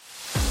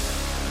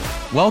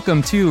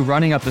Welcome to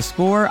Running Up the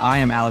Score. I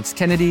am Alex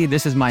Kennedy.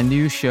 This is my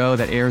new show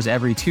that airs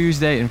every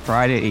Tuesday and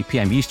Friday, 8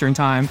 p.m. Eastern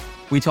Time.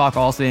 We talk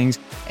all things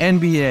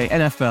NBA,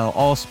 NFL,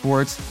 all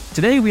sports.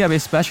 Today, we have a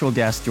special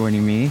guest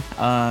joining me.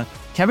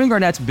 Kevin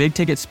Garnett's Big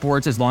Ticket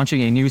Sports is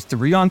launching a new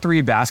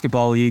 3-on-3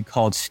 basketball league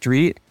called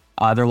Street.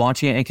 They're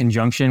launching it in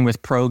conjunction with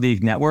Pro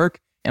League Network.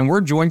 And we're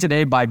joined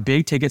today by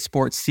Big Ticket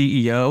Sports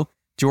CEO,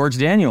 George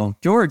Daniel.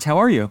 George, how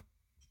are you?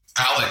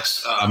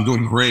 Alex, I'm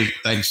doing great.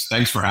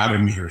 Thanks for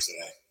having me here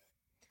today.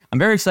 I'm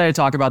very excited to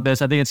talk about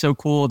this. I think it's so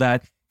cool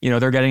that,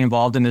 they're getting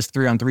involved in this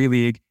 3-on-3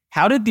 league.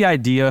 How did the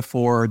idea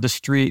for the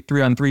Street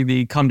 3-on-3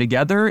 league come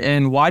together,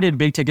 and why did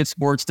Big Ticket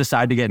Sports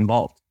decide to get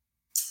involved?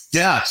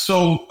 Yeah,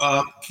 so,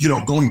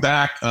 going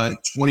back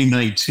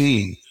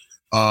 2019,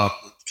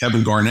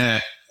 Kevin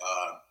Garnett,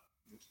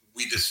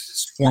 we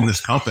just formed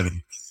this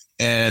company,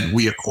 and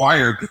we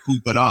acquired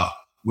Hoop It Up,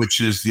 which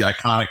is the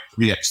iconic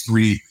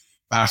 3x3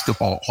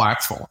 basketball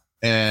platform.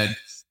 And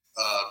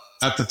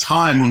at the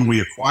time when we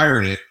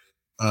acquired it,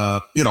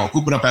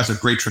 Hoop It Up has a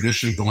great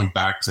tradition going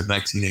back to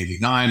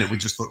 1989, and we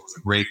just thought it was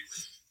a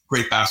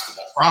great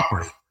basketball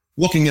property.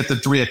 Looking at the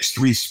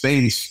 3x3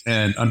 space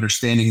and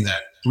understanding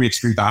that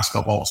 3x3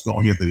 basketball is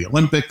going into the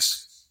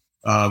Olympics,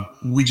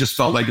 we just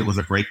felt like it was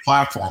a great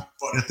platform.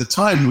 But at the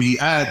time, we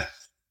had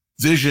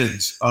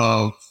visions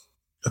of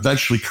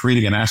eventually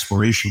creating an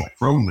aspirational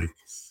pro league.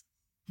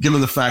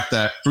 Given the fact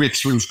that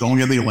 3x3 was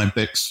going into the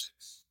Olympics,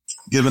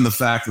 given the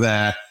fact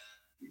that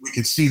we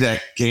could see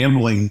that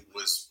gambling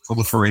was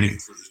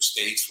proliferating through the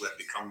states, who had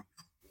become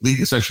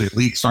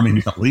starting to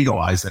become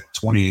legalized at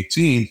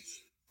 2018,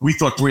 we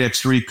thought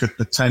 3x3 could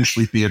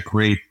potentially be a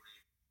great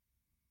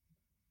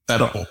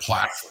bettable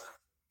platform.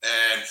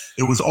 And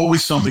it was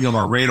always something on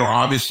our radar.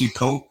 Obviously,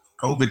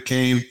 COVID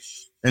came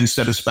and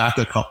set us back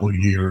a couple of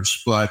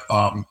years, but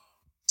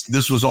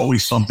this was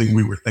always something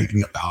we were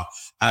thinking about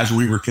as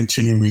we were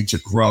continuing to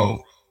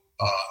grow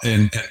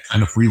and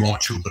kind of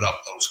relaunch Hoop It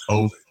Up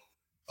post-COVID.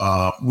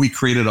 We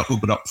created a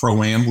Hoop It Up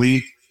Pro-Am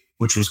League,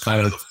 which was kind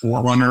of the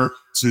forerunner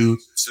to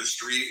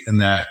Street, in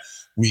that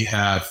we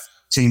have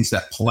teams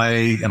that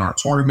play in our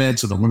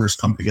tournaments, and the winners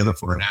come together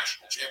for a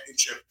national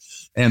championship,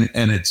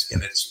 and it's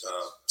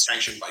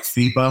sanctioned by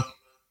FIBA.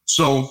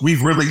 So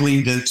we've really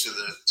leaned into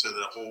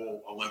the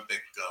whole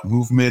Olympic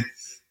movement,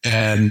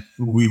 and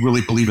we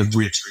really believe in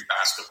 3x3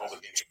 basketball.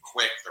 The games are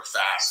quick, they're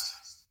fast,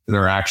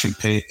 they're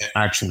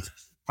action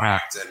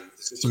packed, and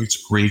it's a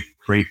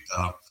great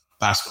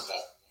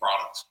basketball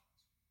product.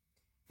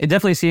 It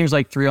definitely seems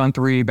like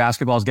 3-on-3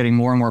 basketball is getting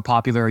more and more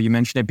popular. You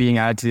mentioned it being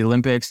added to the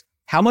Olympics.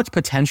 How much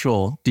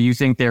potential do you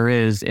think there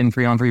is in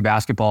 3-on-3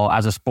 basketball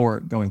as a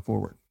sport going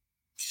forward?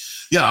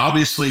 Yeah,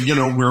 obviously,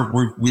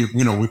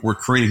 we're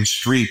creating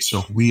Street,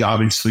 so we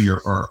obviously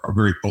are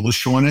very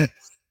bullish on it.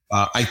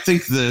 I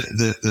think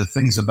the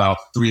things about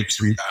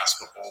 3x3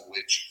 basketball,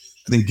 which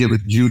I think give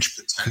it huge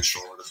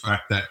potential, are the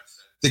fact that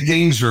the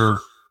games they're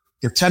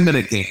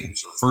 10-minute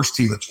games, or first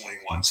team of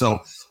 21. So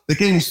the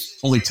games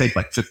only take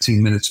like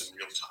 15 minutes in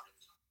real time.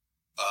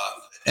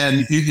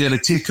 And a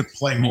team could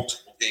play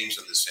multiple games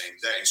in the same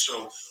day.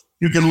 So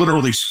you can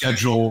literally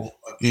schedule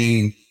a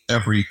game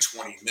every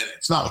 20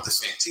 minutes, not with the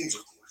same teams,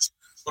 of course,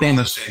 but on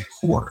the same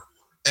court.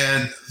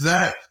 And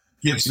that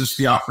gives us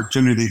the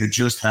opportunity to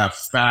just have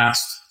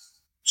fast,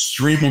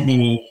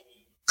 streamable,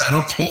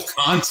 bettable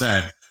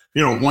content,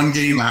 one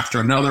game after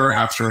another.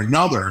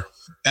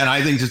 And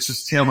I think it's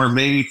just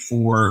tailor-made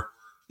for,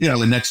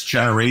 the next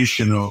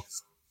generation of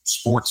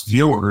sports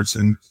viewers,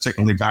 and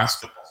particularly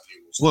basketball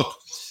viewers. Look,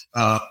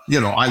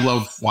 I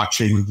love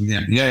watching the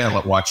NBA. I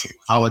love watching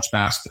college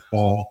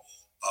basketball.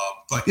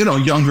 But,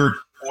 younger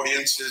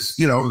audiences,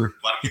 a lot of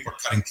people are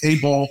cutting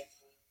cable.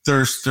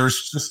 There's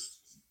just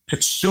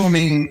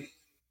consuming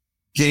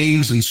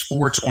games and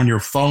sports on your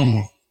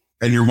phone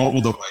and your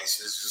mobile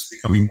devices is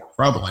becoming more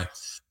prevalent.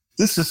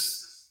 This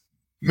is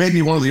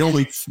maybe one of the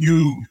only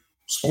few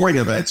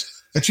sporting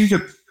events that you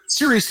could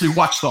seriously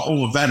watch the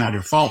whole event on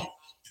your phone.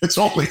 It's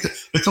only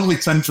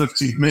 10,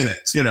 15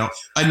 minutes.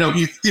 I know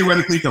you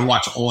theoretically can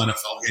watch a whole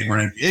NFL game or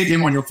an NBA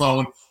game on your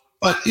phone,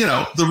 but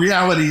the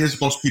reality is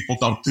most people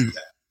don't do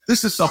that.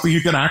 This is something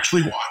you can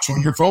actually watch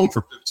on your phone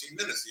for 15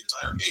 minutes,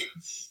 the entire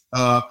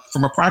game,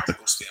 from a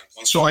practical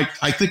standpoint. So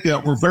I think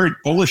that we're very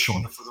bullish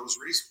on it for those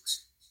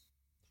reasons.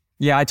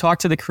 Yeah, I talked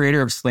to the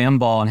creator of Slam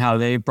Ball and how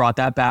they brought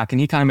that back, and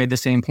he kind of made the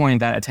same point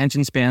that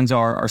attention spans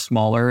are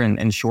smaller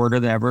and shorter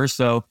than ever.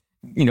 So,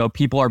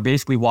 people are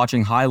basically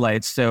watching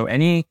highlights. So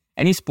any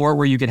sport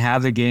where you can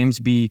have the games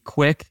be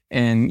quick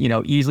and,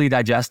 easily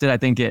digested, I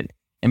think it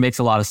makes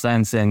a lot of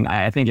sense. And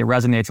I think it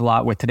resonates a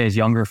lot with today's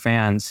younger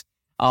fans.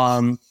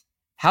 How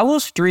will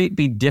Street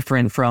be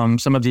different from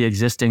some of the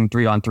existing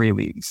 3-on-3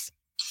 leagues?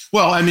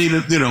 Well, I mean,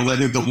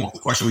 the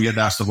question we get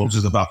asked the most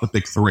is about the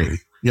big three,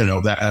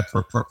 that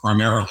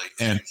primarily.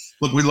 And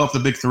look, we love the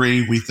big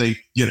three. We think,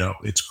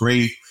 it's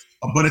great,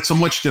 but it's a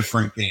much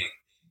different game.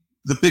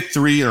 The big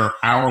three are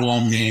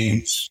hour-long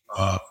games.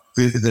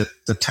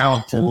 The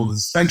talent pool is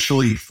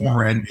essentially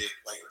former NBA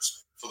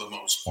players for the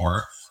most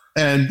part.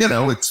 And,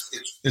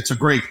 it's a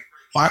great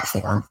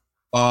platform.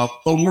 But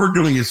what we're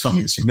doing is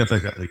something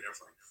significantly different.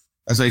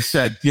 As I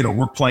said,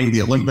 we're playing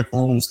the Olympic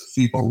rules,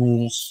 the FIBA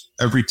rules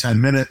every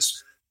 10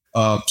 minutes.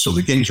 So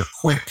the games are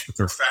quick,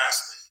 they're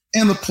fast.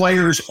 And the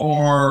players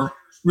are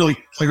really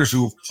players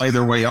who play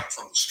their way up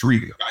from the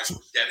street, guys who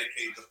are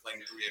dedicated to playing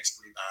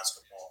 3x3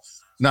 basketball.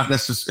 Not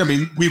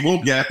necessarily, we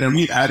will get, and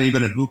we've had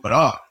even at Hoop It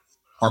Up,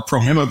 our Pro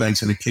Him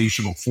events, an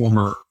occasional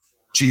former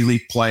G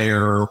League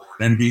player or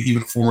an NBA,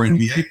 even a former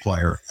NBA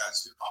player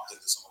has opted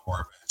into some of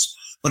our events.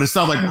 But it's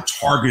not like we're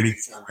targeting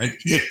former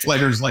NBA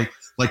players like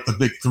the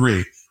big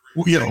three.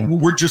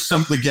 We're just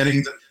simply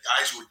getting the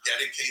guys who are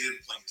dedicated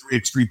to playing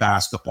 3x3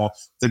 basketball.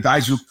 The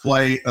guys who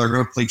are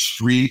going to play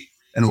street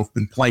and who've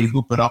been playing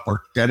Hoop It Up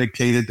are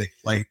dedicated. They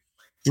play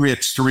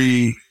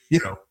 3x3,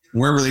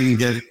 wherever they can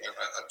get a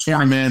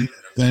tournament,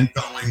 an event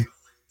going.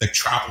 They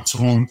travel to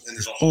them, and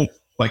there's a whole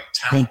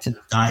talented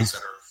guys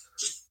that are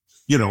just,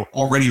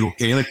 already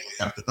organically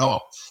have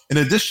developed. In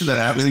addition to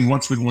that, I think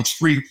once we launch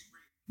street,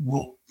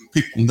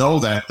 people know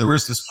that there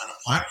is this kind of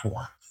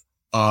platform.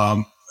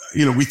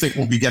 We think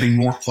we'll be getting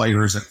more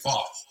players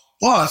involved.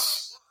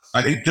 Plus,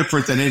 I think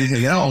different than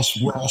anything else,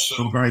 we're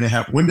also going to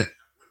have women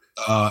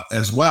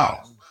as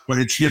well. But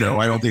it's, I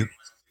don't think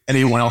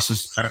anyone else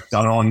has kind of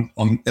done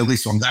on at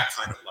least on that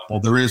kind of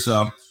level. There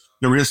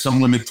is some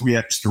limit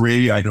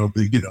 3x3. I know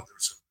there's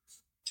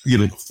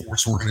the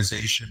Force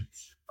organization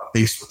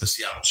based with the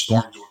Seattle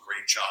Storm do a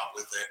great job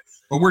with it.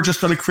 But we're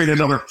just going to create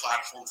another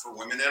platform for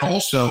women. And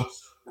also,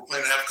 we're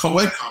planning to have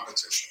co-ed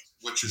competition,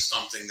 which is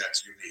something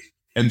that's unique.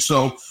 And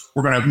so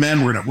we're going to have men,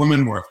 we're going to have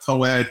women, we're going to have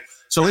co-ed.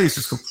 So it's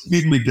just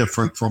completely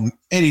different from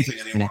anything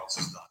anyone else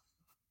has done.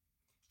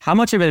 How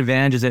much of an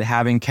advantage is it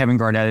having Kevin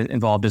Garnett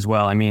involved as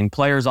well? I mean,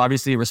 players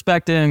obviously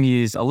respect him.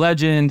 He's a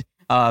legend.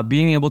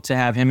 Being able to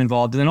have him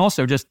involved, and then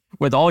also just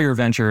with all your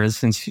ventures,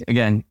 since,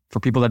 again, for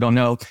people that don't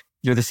know,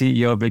 you're the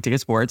CEO of Big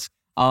Ticket Sports.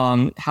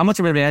 How much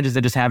of an advantage is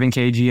it just having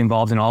KG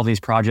involved in all these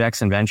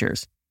projects and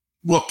ventures?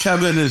 Well,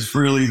 Kevin is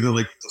really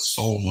the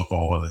soul of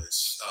all of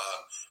this.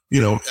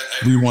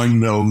 Everyone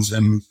knows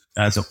him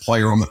as a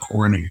player on the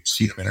court, and you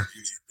see him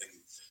interviews.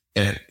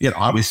 And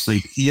obviously,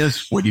 he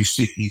is what you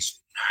see. He's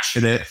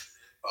passionate.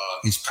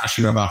 He's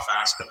passionate about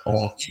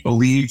basketball. He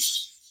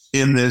believes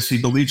in this.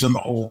 He believes in the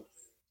whole.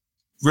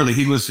 Really,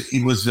 he was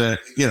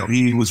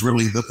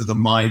really the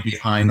mind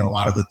behind a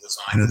lot of the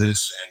design of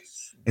this.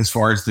 And as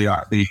far as the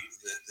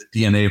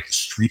DNA of the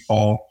street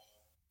ball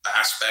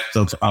aspect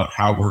of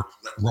how we're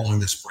rolling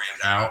this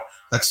brand out,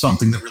 that's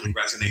something that really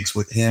resonates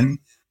with him.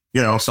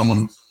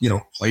 Someone,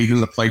 played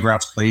in the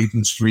playgrounds, played in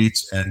the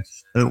streets, and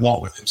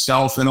walked with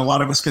himself and a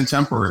lot of his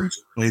contemporaries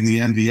who played in the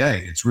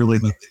NBA. It's really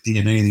like the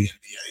DNA of the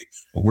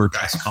NBA, where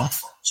guys come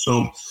from.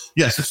 So,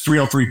 yes, it's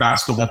 303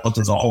 basketball, but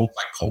there's a whole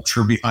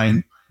culture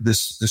behind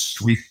this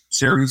street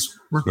series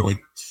we're doing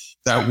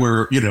that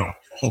we're,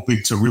 hoping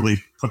to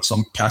really put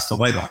some cast the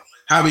light on.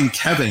 Having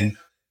Kevin,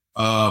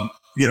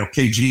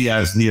 KG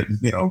as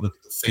the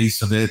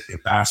face of it, the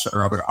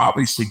ambassador of it,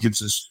 obviously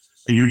gives us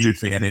a huge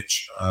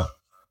advantage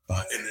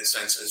in this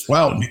sense as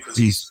well, because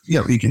he's,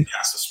 he can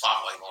cast a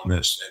spotlight on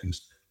this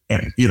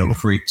and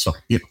create some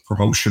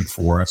promotion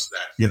for us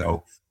that,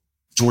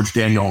 George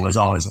Daniel is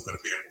always going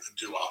to be able to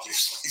do,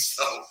 obviously.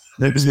 So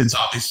it's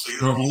obviously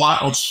there are a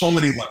lot on so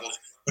many levels,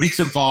 but he's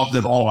involved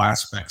in all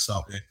aspects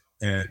of it,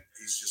 and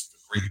he's just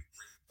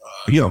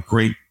a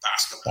great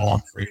basketball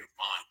and creative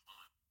mind.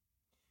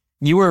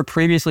 You were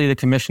previously the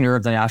commissioner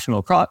of the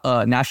National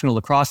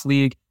Lacrosse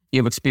League. You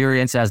have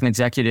experience as an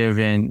executive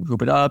in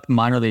Hoop It Up,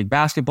 minor league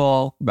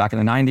basketball back in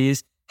the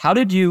 90s. How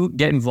did you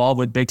get involved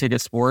with Big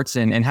Ticket Sports,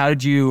 and how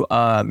did you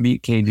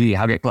meet KG?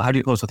 How did you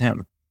get close with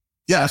him?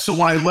 Yeah, so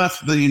when I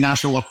left the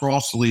National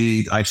Lacrosse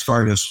League, I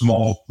started a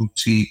small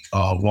boutique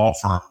law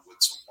firm with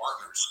some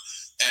partners.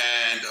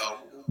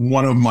 And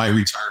one of my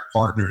retired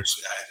partners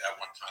had at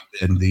one time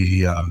been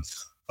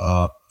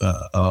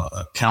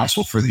the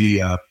counsel for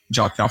the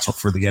job counsel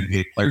for the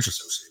NBA Players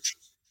Association.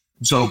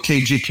 So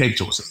KG came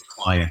to us as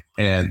a client,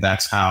 and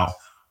that's how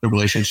the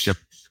relationship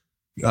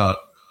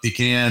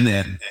began.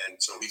 And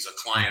so he's a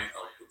client of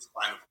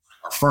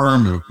our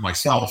firm, of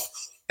myself.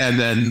 And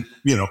then,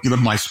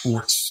 given my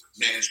sports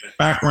management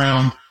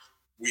background,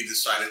 we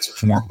decided to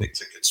form Big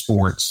Ticket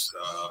Sports.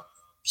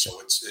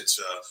 So it's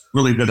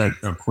really been a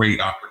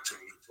great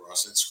opportunity for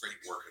us. It's great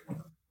working with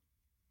him.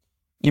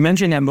 You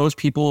mentioned that most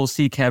people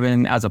see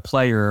Kevin as a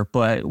player,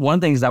 but one of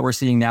the things that we're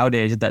seeing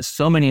nowadays is that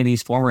so many of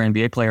these former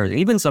NBA players,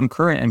 even some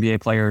current NBA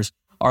players,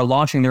 are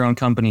launching their own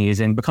companies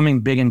and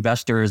becoming big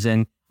investors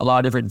in a lot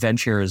of different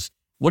ventures.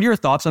 What are your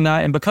thoughts on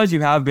that? And because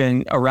you have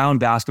been around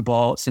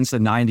basketball since the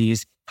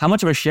 90s, how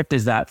much of a shift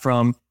is that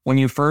from when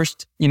you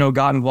first,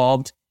 got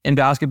involved in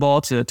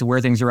basketball to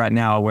where things are at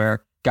now,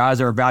 where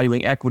guys are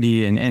valuing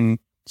equity and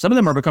some of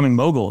them are becoming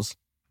moguls?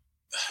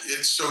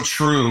 It's so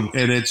true,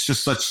 and it's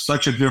just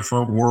such a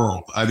different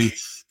world. I mean,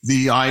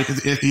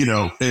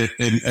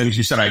 and as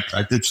you said,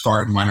 I did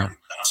start in minor league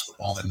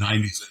basketball in the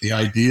 90s. The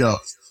idea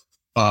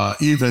of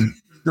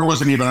there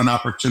wasn't even an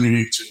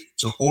opportunity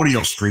to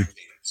audio stream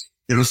games.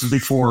 This is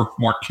before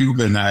Mark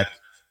Cuban had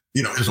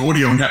his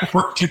audio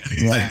network.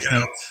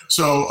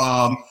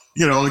 So,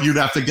 you'd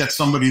have to get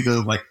somebody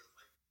to like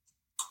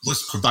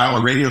dial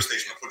a radio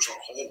station and put you on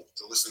hold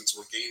to listen to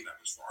a game that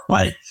was far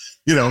away.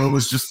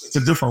 It's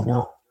a different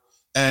world.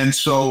 And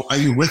so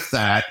with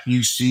that,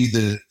 you see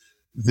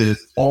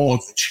all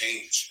of the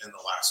change in the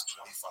last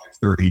 25,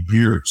 30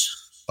 years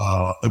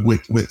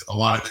with a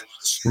lot of it,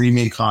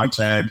 streaming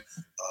content.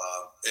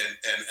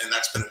 And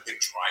that's been a big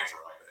driver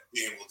of it,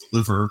 being able to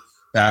deliver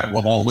that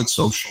along with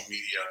social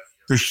media.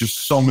 There's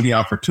just so many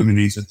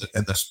opportunities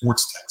at the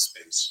sports tech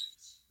space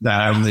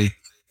that only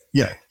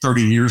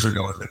 30 years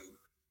ago,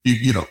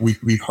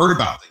 we've heard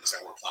about things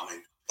that were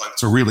coming, but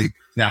to really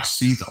now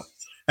see them.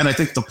 And I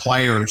think the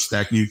players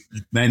that you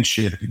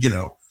mentioned,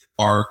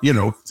 are,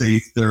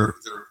 they're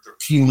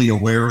keenly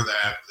aware of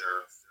that.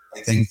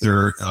 I think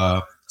they're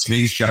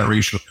today's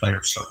generation of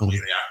players, certainly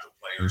the active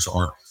players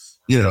are,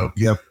 you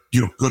have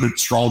good and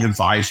strong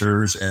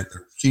advisors, and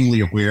they're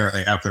keenly aware.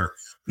 They have their,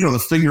 the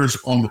fingers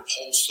on the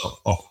pulse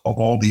of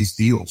all these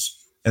deals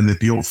and the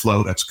deal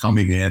flow that's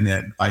coming in.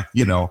 And I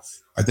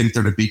think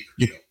they're to be,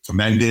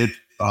 commended,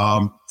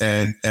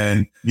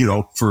 and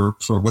for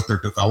what they're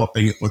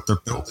developing and what they're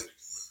building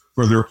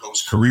for their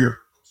post career.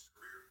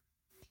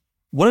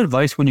 What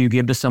advice would you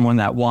give to someone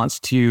that wants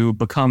to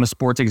become a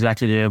sports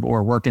executive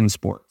or work in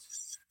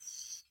sports?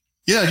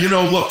 Yeah,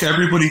 look,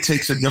 everybody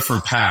takes a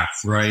different path,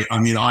 right? I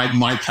mean,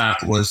 my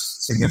path was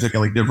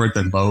significantly different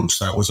than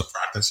most. I was a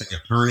practicing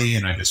attorney,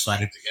 and I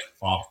decided to get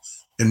involved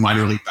in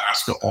minor league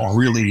basketball.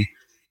 Really,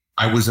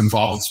 I was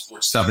involved in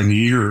sports 7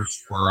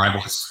 years, where I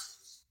was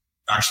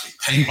actually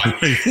paying my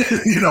way,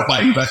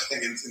 by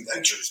investing in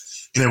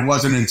ventures. And it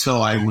wasn't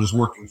until I was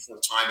working full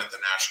time at the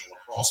National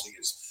Lacrosse League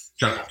as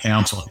general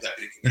counsel and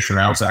deputy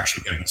commissioner, I was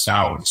actually getting a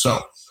salary. So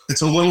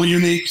it's a little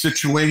unique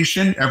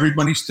situation.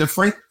 Everybody's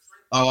different.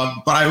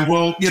 But I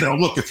will,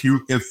 look, I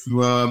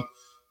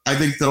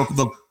think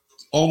the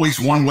always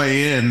one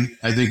way in,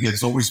 I think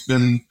it's always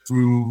been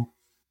through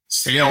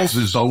sales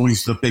is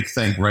always the big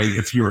thing, right?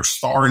 If you're a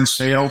star in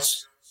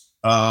sales,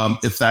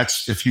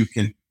 if you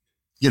can,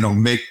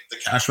 make the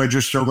cash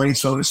register rate,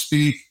 so to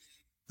speak,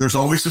 there's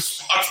always a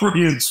spot for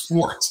you in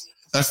sports.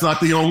 That's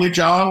not the only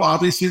job.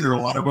 Obviously, there are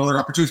a lot of other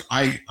opportunities.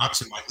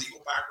 Obviously, my legal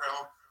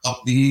background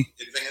helped me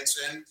advance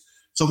in.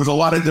 So there's a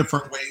lot of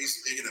different ways,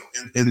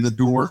 in the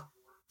door.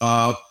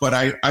 But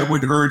I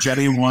would urge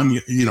anyone,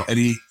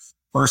 any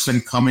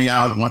person coming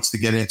out and wants to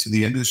get into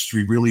the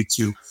industry, really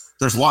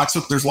there's lots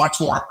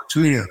more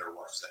opportunity than there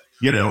was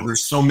then.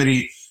 There's so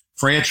many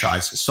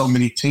franchises, so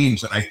many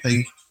teams. And I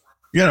think,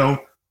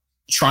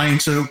 trying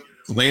to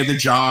land a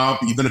job,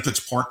 even if it's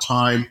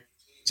part-time,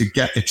 to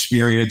get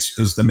experience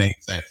is the main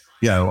thing.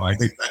 I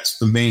think that's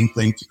the main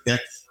thing, to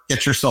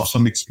get yourself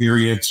some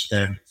experience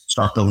and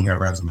start building a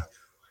resume.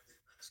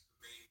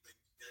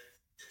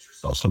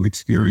 Some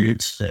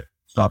experience.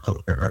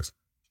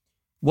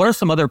 What are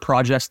some other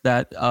projects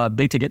that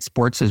Big Ticket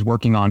Sports is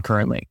working on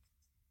currently?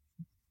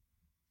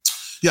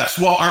 Yes,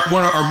 well,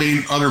 one of our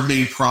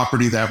main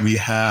property that we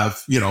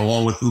have,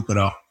 along with Hoop It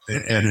Up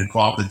and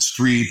involved in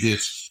Street,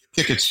 is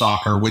Kick It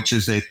Soccer, which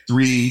is a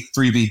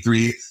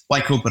 3v3,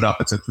 like Hoop It Up.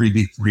 It's a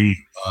 3v3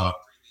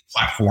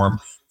 platform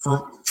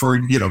for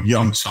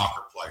young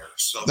soccer players.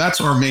 So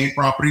that's our main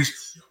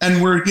properties,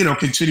 and we're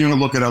continuing to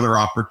look at other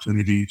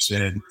opportunities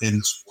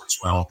in sports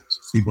realm to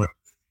see what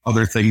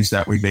other things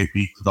that we may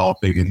be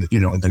developing in the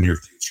near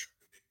future.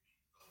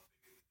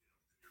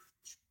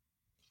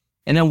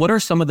 And then what are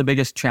some of the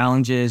biggest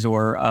challenges,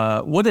 or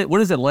what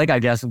is it like, I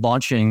guess,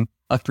 launching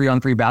a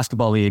 3-on-3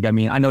 basketball league? I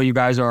mean, I know you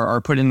guys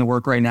are putting in the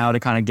work right now to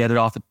kind of get it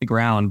off the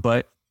ground,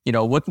 but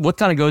what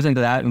kind of goes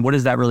into that, and what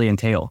does that really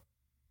entail?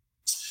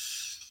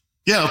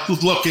 Yeah,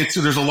 look,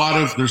 there's a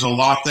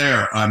lot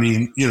there. I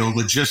mean,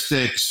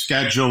 logistics,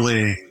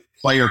 scheduling,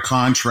 player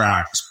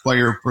contracts,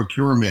 player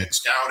procurement,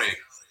 scouting.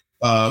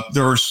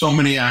 There are so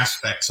many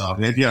aspects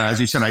of it. Yeah,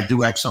 as you said, I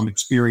do have some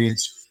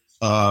experience,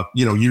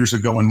 years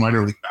ago in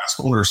minor league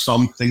basketball. There are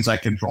some things I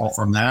can draw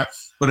from that,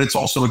 but it's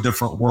also a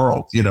different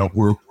world.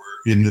 We're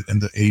in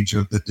the age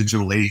of the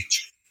digital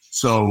age.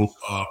 So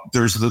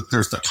there's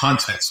the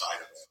content side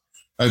of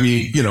it. I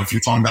mean, if you're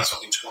talking about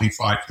something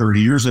 25,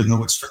 30 years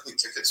ago, it's strictly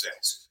ticket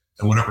sales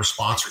and whatever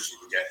sponsors you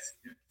can get.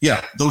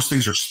 Yeah, those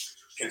things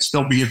can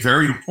still be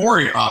very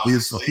important,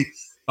 obviously.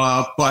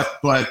 But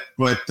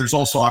there's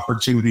also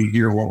opportunity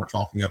here when we're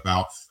talking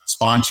about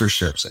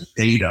sponsorships and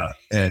data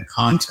and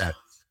content.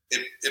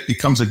 It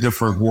becomes a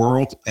different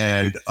world.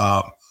 And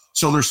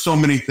so there's so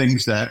many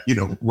things that,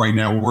 right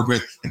now we're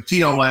with. And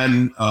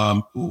TLN,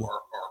 who are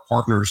our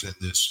partners in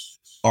this,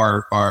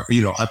 are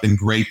have been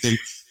great. They,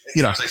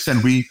 as I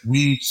said,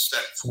 we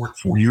set forth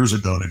 4 years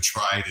ago to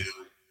try to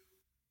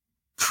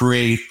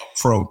create a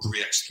pro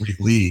 3x3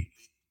 league.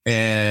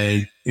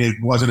 And it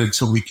wasn't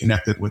until we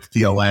connected with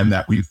TLN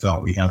that we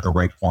felt we had the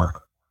right partner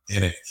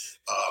in it.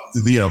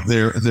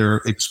 Their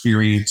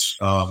experience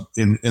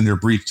in their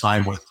brief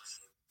time with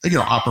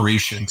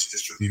operations,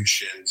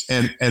 distributions,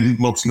 and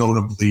most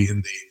notably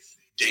in the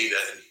data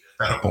and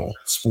incredible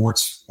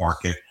sports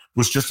market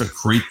was just a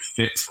great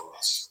fit for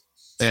us.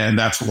 And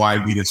that's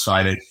why we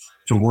decided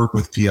to work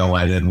with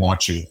PLN and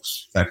watching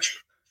this venture.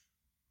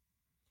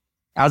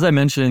 As I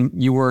mentioned,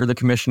 you were the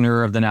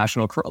commissioner of the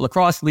National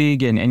Lacrosse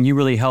League, and you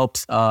really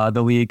helped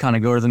the league kind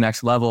of go to the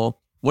next level.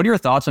 What are your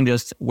thoughts on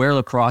just where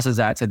lacrosse is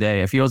at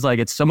today? It feels like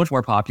it's so much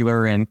more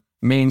popular and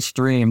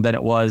mainstream than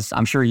it was,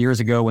 I'm sure, years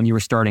ago when you were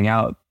starting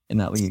out in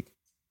that league.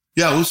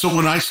 Yeah, so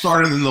when I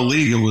started in the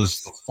league, it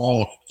was the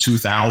fall of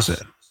 2000,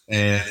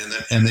 and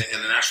the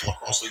National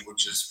Lacrosse League,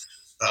 which is,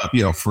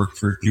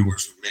 for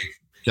viewers who may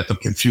get them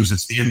confused,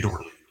 it's the indoor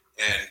league.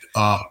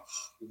 And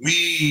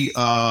we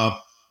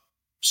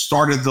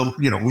started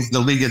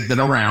the league had been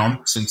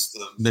around since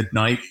the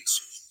mid-90s,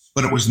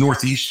 but it was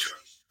Northeastern.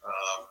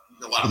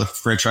 A lot of the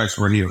franchises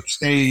were in New York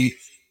State.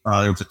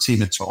 There was a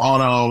team in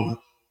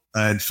Toronto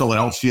and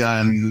Philadelphia,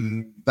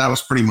 and that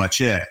was pretty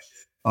much it.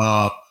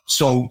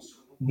 So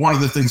one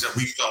of the things that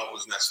we felt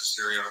was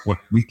necessary, or what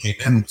we came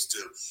in, was to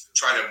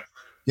try to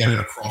get it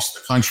across the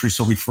country.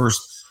 So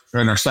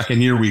in our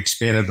second year, we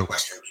expanded to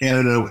Western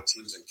Canada with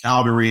teams in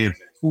Calgary and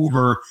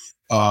Vancouver.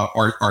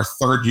 Our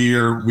third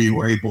year, we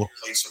were able to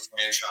place a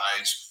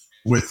franchise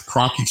with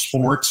Crocky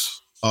Sports,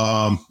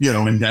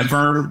 in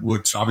Denver,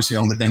 which obviously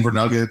owned the Denver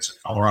Nuggets and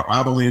Colorado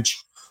Avalanche.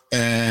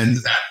 And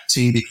that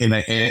team became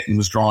a hit and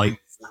was drawing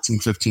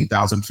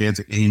 15,000 fans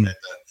a game at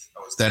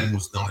that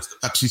was known as the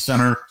Pepsi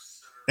Center.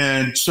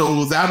 And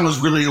so that was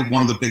really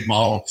one of the big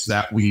models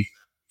that we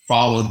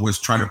followed, was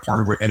trying to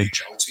partner with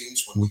NHL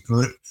teams when we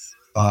could.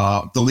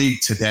 The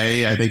league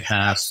today, I think,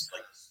 has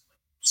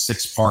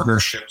 6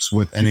 partnerships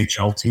with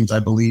NHL teams, I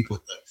believe,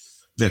 with the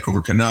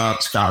Vancouver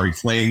Canucks, Calgary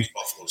Flames,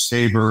 Buffalo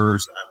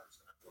Sabres,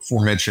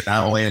 aforementioned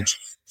Avalanche,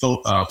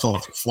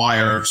 Philadelphia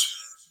Flyers.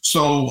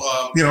 So,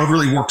 it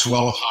really works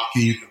well with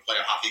hockey. You can play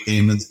a hockey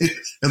game in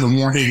the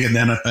morning, and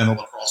then a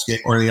lacrosse game,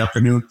 or in the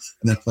afternoon,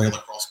 and then play a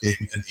lacrosse game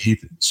in the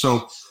evening.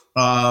 So,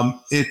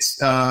 it's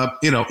the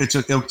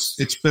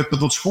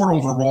sport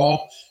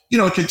overall,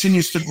 it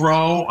continues to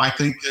grow. I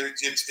think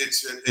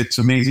it's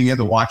amazing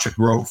to watch it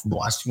grow from the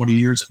last 20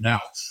 years. And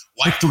now,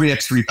 like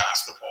 3x3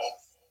 basketball,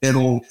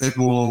 it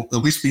will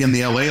at least be in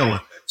the LA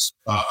Olympics,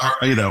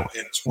 in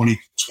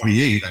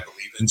 2028, I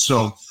believe. And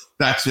so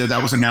that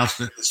was announced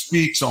this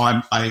week. So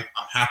I'm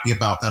happy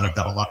about that. I've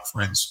got a lot of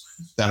friends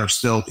that are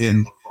still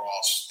in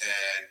lacrosse,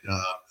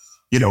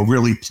 and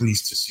really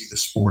pleased to see the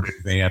sport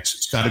advance.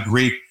 It's got a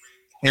great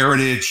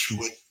heritage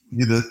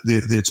with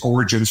its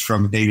origins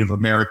from Native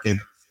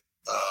American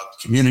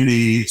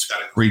community. It's got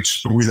a great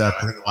story that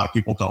I think a lot of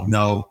people don't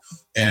know.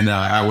 And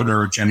I would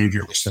urge any of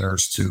your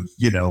listeners to,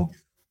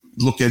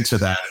 look into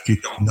that if you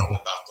don't know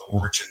about the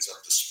origins of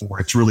the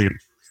sport. It's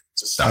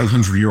a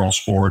 1,000-year-old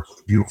sport with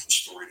a beautiful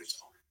story to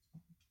tell.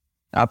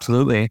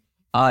 Absolutely.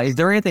 Is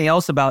there anything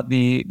else about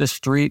the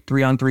Street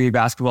 3-on-3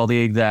 basketball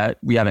league that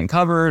we haven't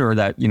covered, or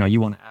that, you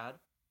want to add?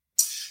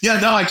 Yeah,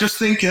 no, I just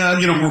think,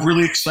 we're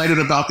really excited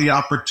about the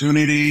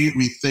opportunity.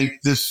 We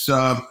think this,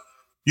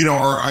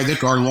 I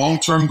think our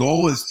long-term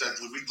goal is that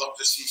we'd love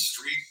to see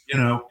Street,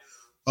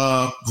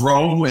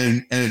 grow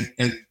and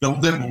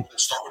build it. We'll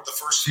start with the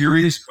first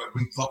series, but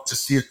we'd love to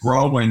see it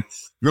grow and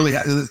really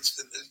have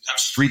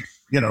Street,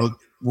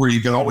 where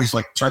you can always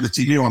turn the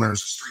TV on and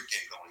there's a Street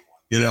game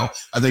going on.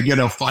 I think,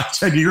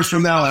 5-10 years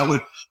from now,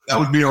 that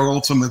would be our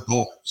ultimate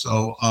goal.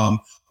 So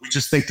we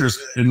just think there's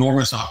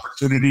enormous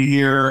opportunity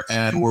here,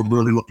 and we're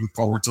really looking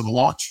forward to the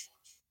launch.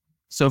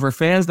 So for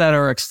fans that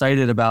are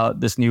excited about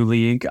this new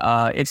league,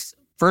 its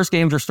first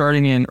games are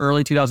starting in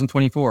early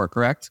 2024,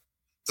 correct?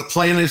 The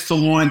plan is to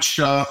launch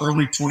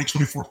early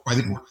 2024. I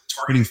think we're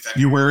targeting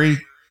February.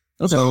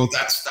 Okay. So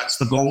that's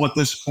the goal at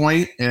this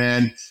point.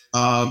 And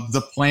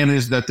the plan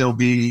is that there'll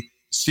be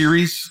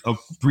series of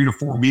 3 to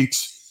 4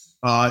 weeks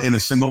in a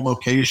single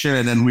location,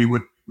 and then we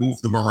would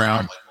move them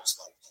around like most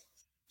likely.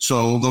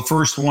 So the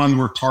first one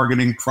we're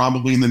targeting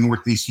probably in the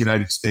Northeast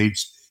United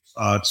States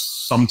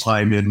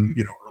sometime in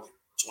early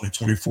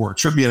 2024. It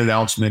should be an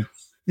announcement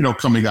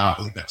coming out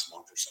in the next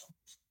month or so.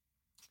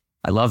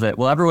 I love it.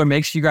 Well, everyone,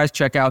 make sure you guys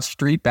check out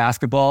Street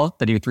Basketball,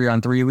 the new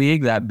 3-on-3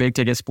 league that Big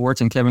Ticket Sports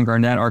and Kevin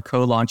Garnett are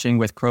co-launching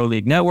with Crow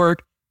League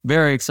Network.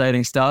 Very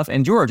exciting stuff.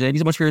 And George, thank you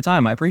so much for your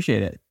time. I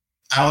appreciate it.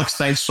 Alex,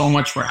 thanks so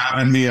much for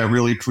having me. I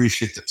really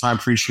appreciate the time.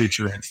 Appreciate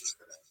your interest.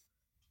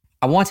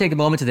 I want to take a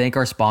moment to thank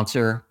our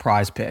sponsor,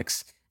 Prize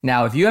Picks.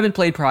 Now, if you haven't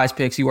played Prize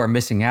Picks, you are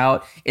missing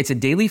out. It's a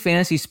daily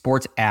fantasy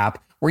sports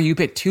app where you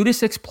pick 2 to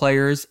 6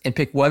 players and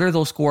pick whether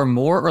they'll score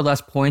more or less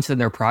points than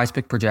their Prize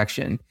Pick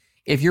projection.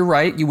 If you're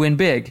right, you win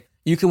big.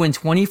 You can win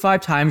 25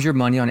 times your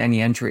money on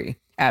any entry.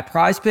 At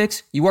Prize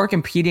Picks, you are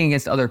competing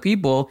against other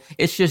people.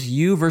 It's just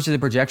you versus the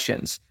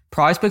projections.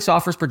 Prize Picks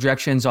offers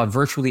projections on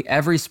virtually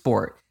every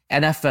sport: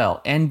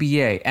 NFL,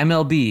 NBA,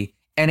 MLB,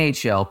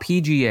 NHL,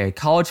 PGA,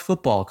 college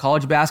football,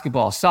 college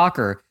basketball,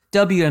 soccer,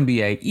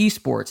 WNBA,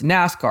 esports,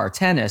 NASCAR,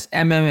 tennis,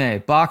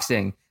 MMA,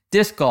 boxing,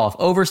 disc golf,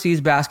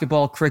 overseas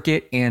basketball,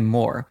 cricket, and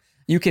more.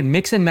 You can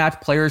mix and match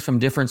players from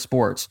different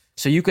sports.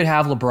 So you could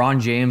have LeBron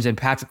James and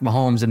Patrick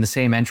Mahomes in the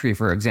same entry,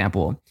 for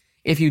example.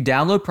 If you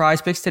download Prize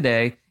Picks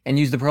today and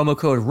use the promo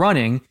code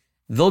RUNNING,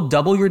 they'll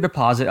double your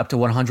deposit up to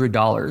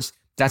 $100.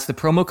 That's the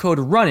promo code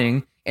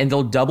RUNNING, and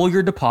they'll double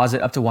your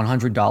deposit up to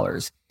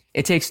 $100.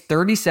 It takes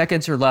 30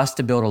 seconds or less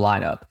to build a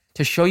lineup.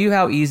 To show you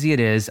how easy it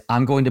is,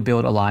 I'm going to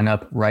build a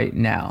lineup right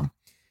now.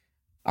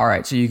 All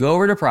right, so you go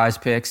over to Prize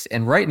Picks,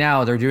 and right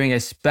now they're doing a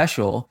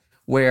special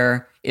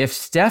where if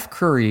Steph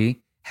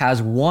Curry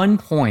has 1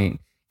 point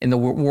in the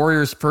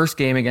Warriors' first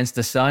game against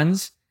the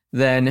Suns,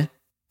 then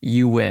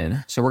you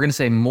win. So we're going to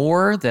say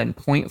more than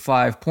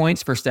 0.5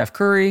 points for Steph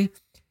Curry.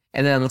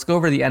 And then let's go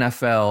over to the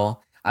NFL.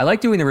 I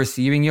like doing the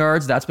receiving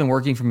yards. That's been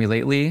working for me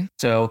lately.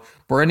 So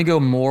we're going to go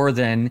more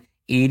than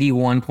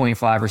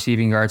 81.5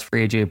 receiving yards for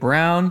AJ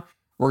Brown.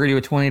 We're going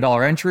to do a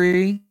 $20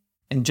 entry.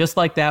 And just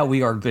like that,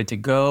 we are good to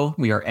go.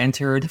 We are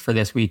entered for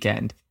this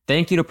weekend.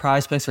 Thank you to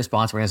Prize Picks for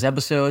sponsoring this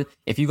episode.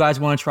 If you guys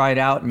want to try it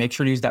out, make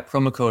sure to use that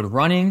promo code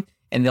RUNNING,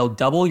 and they'll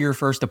double your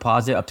first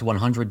deposit up to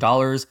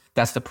 $100.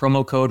 That's the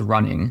promo code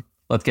RUNNING.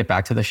 Let's get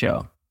back to the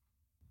show.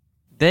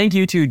 Thank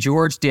you to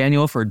George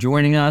Daniel for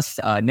joining us.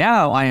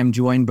 Now I am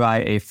joined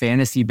by a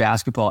fantasy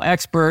basketball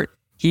expert.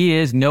 He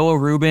is Noah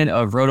Rubin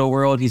of Roto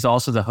World. He's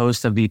also the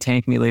host of the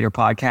Tank Me Later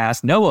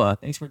podcast. Noah,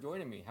 thanks for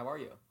joining me. How are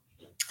you?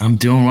 I'm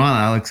doing well,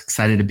 Alex.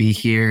 Excited to be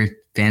here.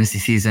 Fantasy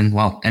season,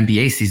 well,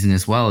 NBA season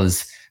as well,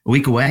 is a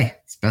week away.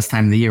 It's the best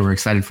time of the year. We're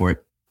excited for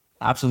it.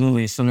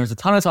 Absolutely. So there's a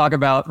ton to talk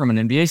about from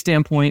an NBA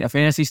standpoint, a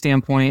fantasy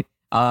standpoint.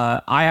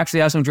 I actually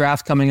have some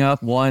drafts coming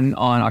up, one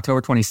on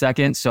October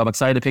 22nd. So I'm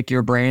excited to pick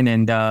your brain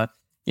and,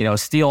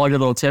 steal all your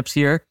little tips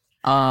here.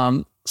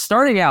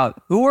 Starting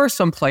out, who are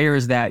some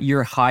players that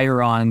you're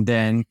higher on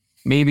than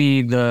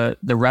maybe the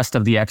rest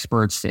of the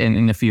experts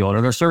in the field?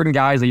 Are there certain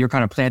guys that you're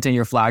kind of planting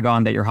your flag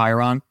on that you're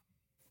higher on?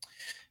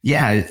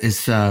 Yeah,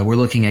 we're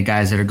looking at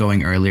guys that are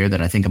going earlier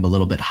that I think I'm a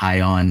little bit high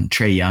on.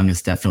 Trae Young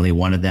is definitely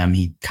one of them.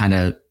 He kind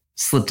of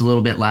slipped a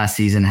little bit last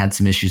season, had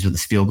some issues with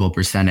his field goal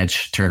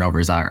percentage.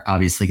 Turnovers are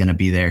obviously going to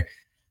be there.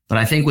 But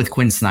I think with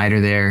Quinn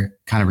Snyder there,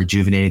 kind of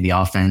rejuvenating the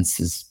offense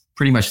is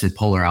pretty much the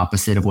polar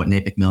opposite of what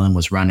Nate McMillan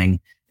was running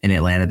in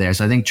Atlanta there.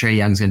 So I think Trae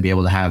Young's going to be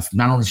able to have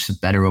not only just a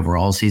better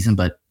overall season,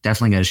 but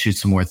definitely going to shoot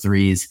some more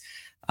threes.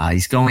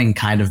 He's going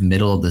kind of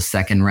middle of the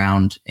second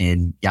round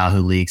in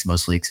Yahoo leagues,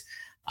 most leagues.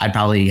 I'd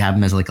probably have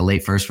him as like a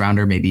late first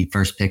rounder, maybe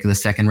first pick of the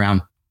second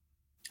round.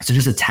 So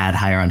just a tad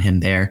higher on him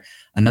there.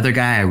 Another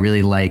guy I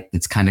really like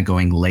that's kind of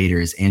going later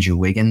is Andrew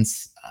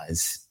Wiggins.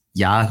 His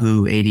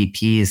Yahoo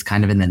ADP is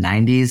kind of in the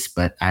 90s,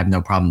 but I have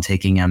no problem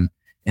taking him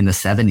in the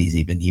 70s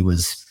even. He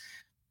was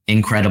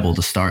incredible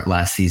to start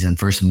last season.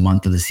 First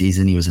month of the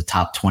season, he was a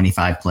top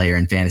 25 player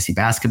in fantasy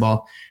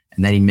basketball.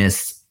 And then he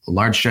missed a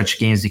large stretch of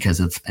games because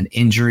of an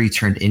injury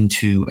turned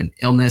into an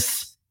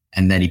illness.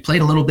 And then he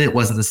played a little bit,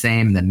 wasn't the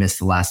same, and then missed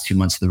the last 2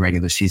 months of the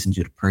regular season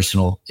due to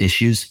personal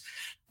issues.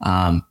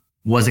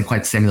 Wasn't quite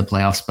the same in the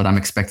playoffs, but I'm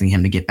expecting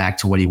him to get back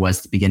to what he was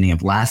at the beginning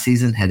of last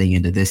season, heading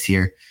into this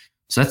year.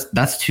 So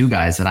that's two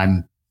guys that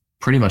I'm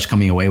pretty much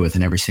coming away with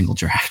in every single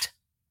draft.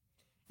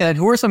 And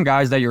who are some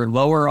guys that you're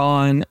lower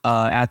on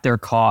at their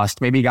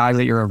cost? Maybe guys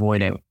that you're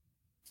avoiding?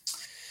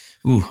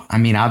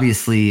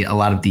 Obviously, a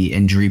lot of the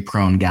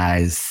injury-prone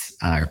guys,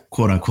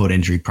 quote-unquote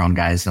injury-prone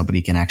guys,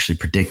 nobody can actually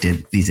predict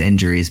these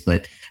injuries,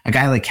 but a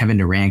guy like Kevin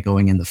Durant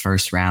going in the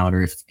first round,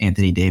 or if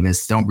Anthony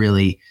Davis, don't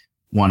really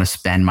want to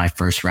spend my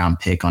first round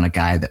pick on a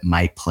guy that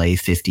might play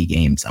 50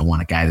 games. I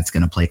want a guy that's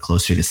going to play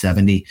closer to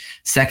 70.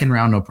 Second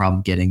round, no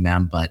problem getting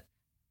them, but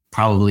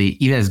probably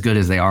even as good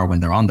as they are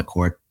when they're on the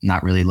court,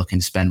 not really looking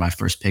to spend my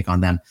first pick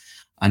on them.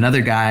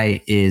 Another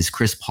guy is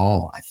Chris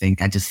Paul. I think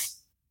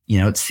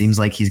it seems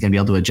like he's going to be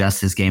able to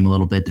adjust his game a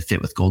little bit to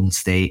fit with Golden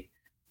State.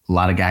 A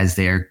lot of guys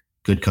there,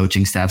 good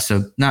coaching staff.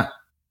 So not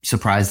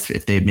surprised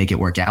if they make it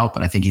work out,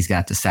 but I think he's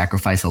got to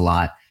sacrifice a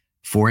lot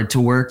for it to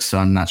work. So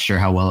I'm not sure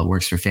how well it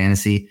works for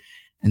fantasy.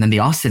 And then the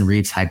Austin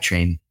Reeves hype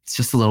train, it's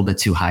just a little bit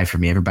too high for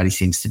me. Everybody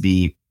seems to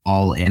be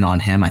all in on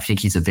him. I think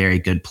he's a very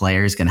good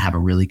player. He's going to have a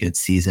really good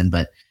season,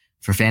 but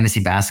for fantasy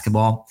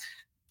basketball,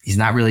 he's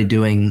not really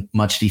doing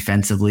much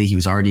defensively. He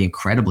was already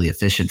incredibly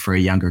efficient for a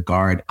younger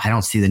guard. I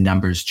don't see the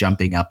numbers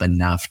jumping up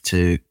enough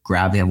to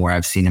grab him where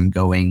I've seen him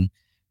going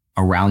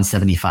around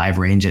 75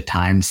 range at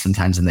times,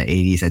 sometimes in the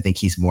 80s. I think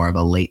he's more of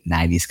a late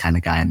 90s kind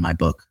of guy in my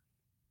book.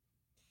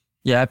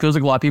 Yeah, it feels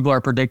like a lot of people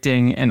are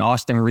predicting an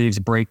Austin Reeves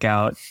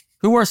breakout.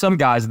 Who are some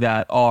guys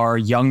that are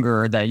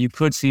younger that you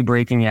could see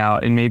breaking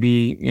out? And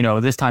maybe,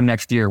 this time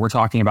next year, we're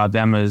talking about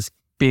them as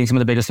being some of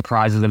the biggest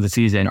surprises of the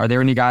season. Are there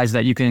any guys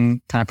that you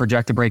can kind of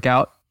project to break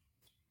out?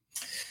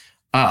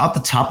 Off the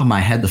top of my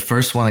head, the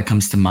first one that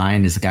comes to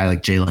mind is a guy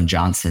like Jalen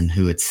Johnson,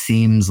 who it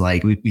seems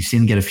like we've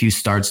seen him get a few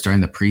starts during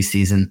the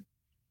preseason.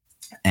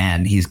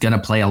 And he's going to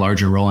play a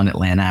larger role in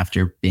Atlanta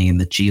after being in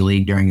the G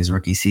League during his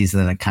rookie season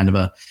and a kind of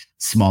a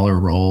smaller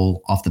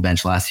role off the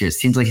bench last year. It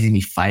seems like he's going to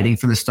be fighting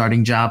for the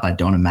starting job. I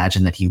don't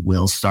imagine that he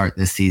will start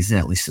this season,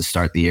 at least to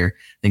start the year.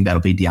 I think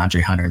that'll be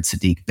DeAndre Hunter and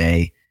Sadiq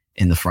Bey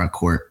in the front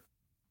court.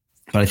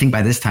 But I think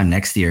by this time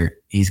next year,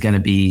 he's going to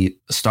be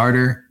a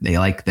starter. They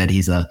like that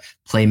he's a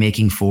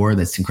playmaking four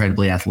that's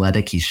incredibly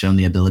athletic. He's shown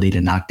the ability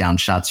to knock down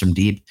shots from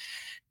deep.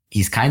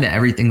 He's kind of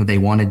everything that they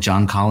wanted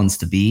John Collins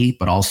to be,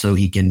 but also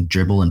he can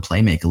dribble and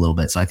play make a little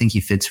bit. So I think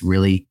he fits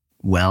really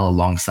well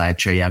alongside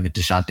Trae Young and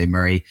DeJounte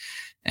Murray.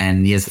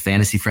 And he has a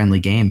fantasy friendly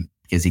game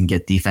because he can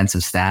get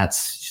defensive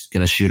stats. He's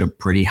going to shoot a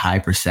pretty high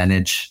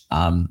percentage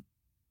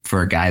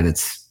for a guy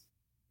that's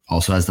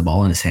also has the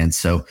ball in his hands.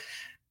 So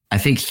I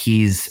think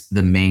he's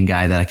the main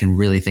guy that I can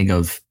really think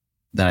of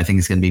that I think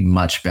is going to be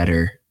much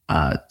better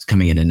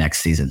coming into next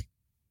season.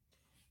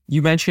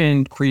 You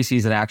mentioned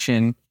preseason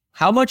action.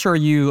 How much are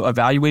you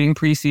evaluating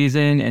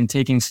preseason and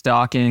taking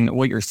stock in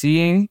what you're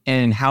seeing?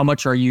 And how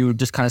much are you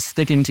just kind of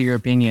sticking to your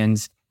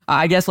opinions?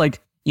 I guess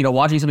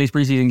watching some of these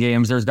preseason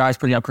games, there's guys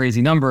putting up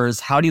crazy numbers.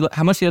 How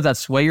much do you let that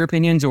sway your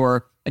opinions,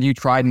 or do you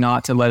try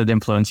not to let it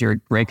influence your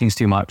rankings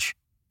too much?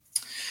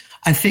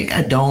 I think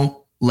I don't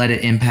let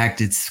it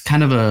impact. It's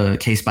kind of a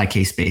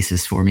case-by-case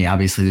basis for me.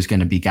 Obviously, there's going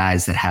to be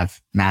guys that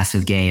have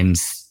massive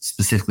games,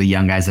 specifically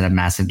young guys that have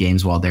massive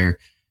games while they're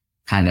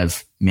kind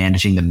of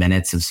managing the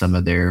minutes of some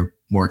of their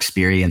more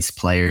experienced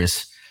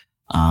players.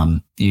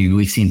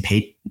 We've seen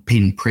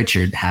Peyton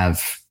Pritchard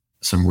have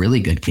some really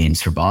good games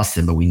for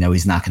Boston, but we know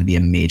he's not going to be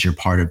a major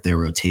part of their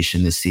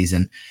rotation this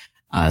season.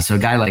 So a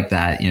guy like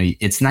that,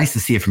 it's nice to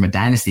see it from a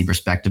dynasty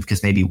perspective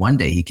because maybe one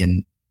day he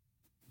can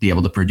be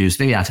able to produce,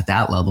 maybe not to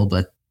that level,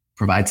 but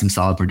provide some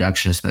solid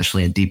production,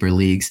 especially in deeper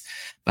leagues.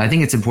 But I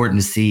think it's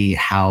important to see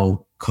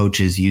how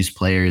coaches use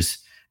players.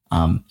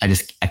 I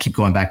keep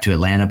going back to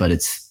Atlanta, but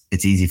it's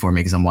easy for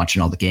me because I'm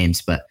watching all the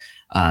games. But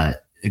a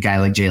guy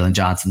like Jalen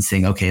Johnson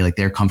saying, okay, like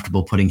they're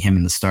comfortable putting him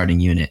in the starting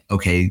unit.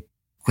 Okay,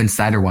 Quinn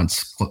Snyder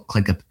wants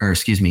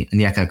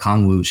Onyeka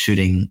Okongwu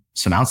shooting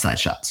some outside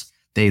shots.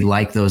 They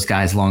like those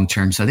guys long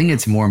term. So I think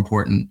it's more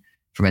important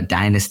from a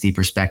dynasty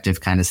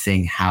perspective, kind of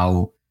seeing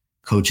how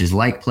coaches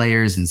like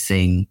players and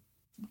seeing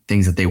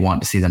things that they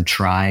want to see them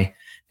try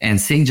and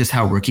seeing just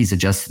how rookies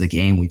adjust to the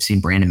game. We've seen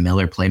Brandon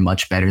Miller play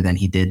much better than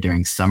he did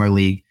during Summer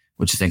League,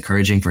 which is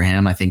encouraging for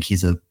him. I think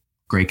he's a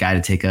great guy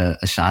to take a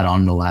shot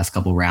on in the last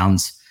couple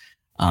rounds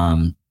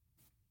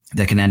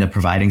that can end up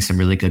providing some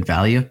really good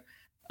value,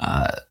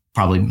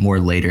 probably more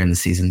later in the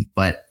season.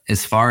 But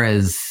as far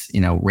as,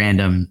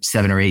 random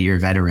 7 or 8 year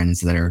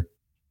veterans that are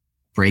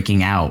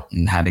breaking out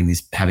and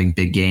having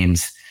big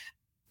games,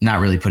 not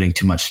really putting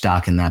too much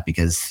stock in that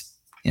because,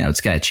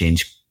 it's got to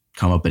change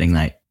come opening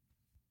night.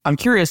 I'm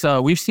curious,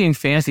 we've seen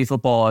fantasy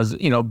football as,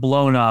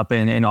 blown up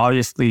and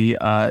obviously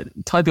tons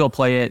of people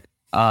play it.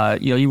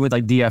 You with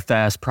like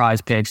DFS,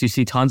 Prize Picks, you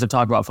see tons of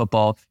talk about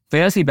football.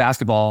 Fantasy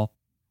basketball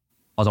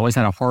has always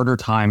had a harder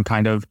time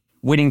kind of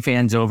winning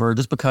fans over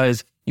just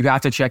because you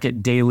have to check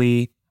it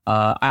daily.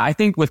 I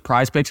think with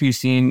Prize Picks, we've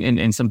seen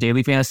in some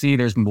daily fantasy,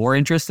 there's more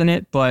interest in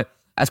it. But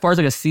as far as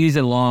like a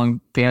season-long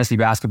fantasy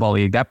basketball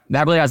league, that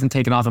really hasn't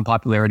taken off in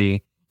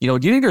popularity. Do you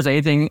think there's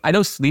anything? I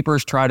know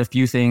Sleepers tried a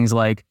few things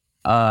like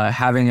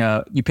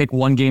you pick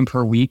one game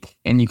per week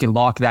and you can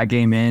lock that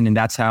game in, and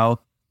that's how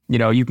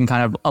you can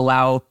kind of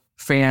allow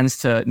fans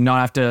to not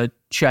have to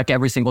check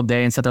every single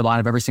day and set their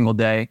lineup every single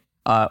day.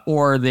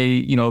 Or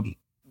they,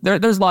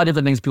 there's a lot of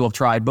different things people have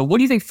tried. But what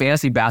do you think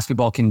fantasy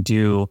basketball can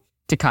do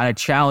to kind of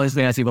challenge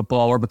fantasy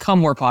football or become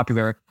more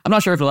popular? I'm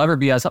not sure if it'll ever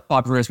be as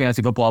popular as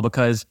fantasy football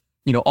because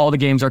all the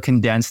games are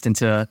condensed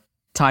into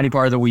tiny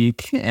part of the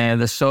week, and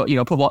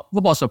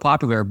football's so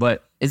popular.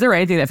 But is there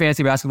anything that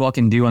fantasy basketball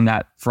can do on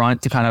that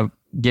front to kind of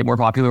get more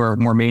popular or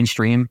more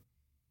mainstream?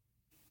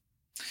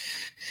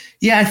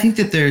 Yeah, I think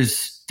that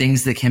there's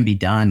things that can be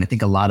done. I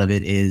think a lot of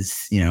it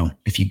is,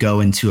 if you go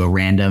into a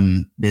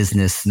random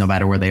business, no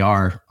matter where they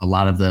are, a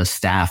lot of the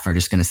staff are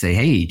just going to say,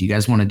 hey, do you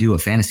guys want to do a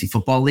fantasy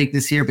football league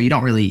this year? But you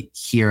don't really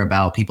hear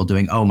about people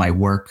doing, my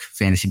work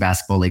fantasy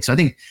basketball league. So I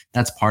think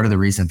that's part of the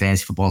reason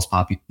fantasy football is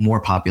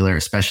more popular,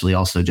 especially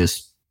also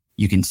just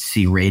you can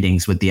see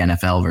ratings with the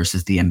NFL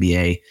versus the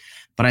NBA.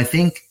 But I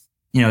think,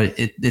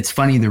 it's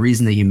funny. The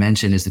reason that you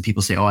mentioned is that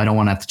people say, I don't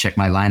want to have to check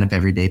my lineup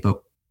every day.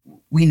 But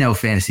we know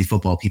fantasy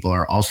football people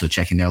are also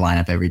checking their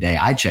lineup every day.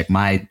 I check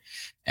my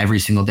every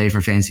single day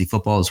for fantasy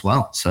football as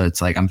well. So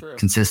it's like I'm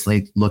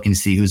consistently looking to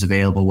see who's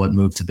available, what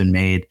moves have been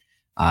made,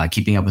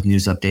 keeping up with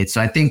news updates. So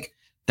I think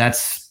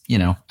that's,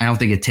 I don't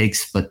think it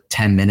takes but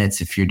 10 minutes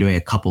if you're doing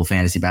a couple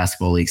fantasy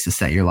basketball leagues to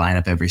set your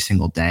lineup every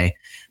single day.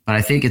 But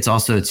I think it's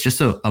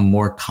just a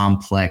more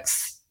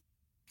complex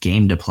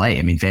game to play.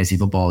 I mean, fantasy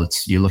football,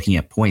 you're looking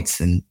at points,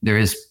 and there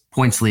is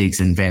points leagues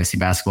in fantasy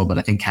basketball, but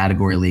I think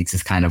category leagues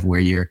is kind of where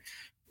you're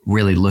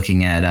really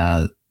looking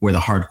at where the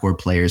hardcore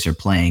players are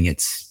playing.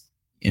 It's,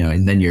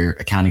 and then you're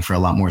accounting for a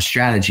lot more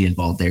strategy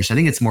involved there. So I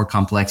think it's more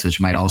complex, which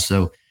might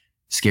also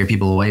scare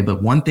people away.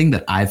 But one thing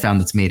that I found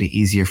that's made it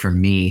easier for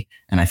me,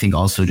 and I think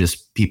also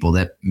just people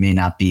that may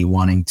not be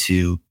wanting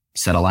to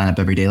set a lineup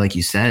every day, like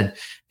you said,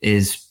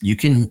 is you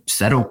can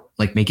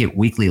make it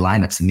weekly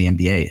lineups in the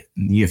NBA.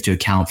 You have to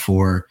account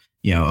for,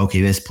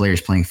 this player's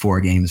playing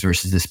 4 games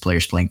versus this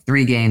player's playing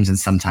 3 games. And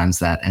sometimes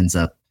that ends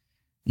up,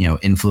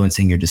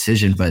 influencing your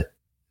decision. But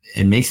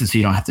it makes it so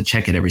you don't have to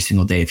check it every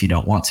single day if you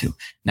don't want to.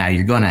 Now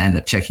you're going to end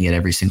up checking it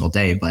every single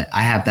day, but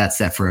I have that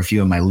set for a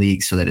few of my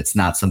leagues so that it's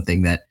not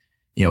something that,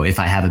 if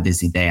I have a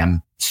busy day,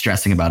 I'm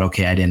stressing about,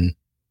 I didn't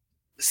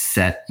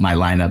set my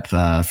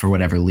lineup for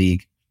whatever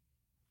league.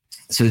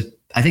 So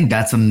I think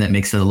that's something that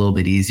makes it a little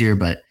bit easier,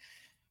 but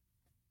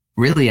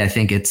really, I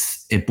think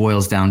it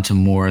boils down to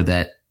more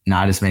that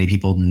not as many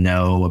people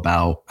know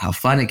about how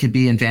fun it could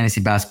be in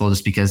fantasy basketball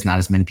just because not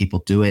as many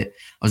people do it.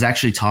 I was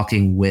actually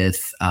talking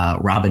with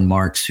Robin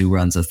Marks, who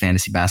runs a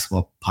fantasy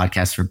basketball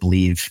podcast for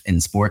Believe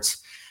in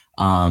Sports,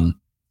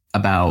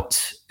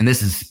 about, and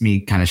this is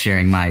me kind of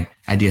sharing my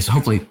idea. So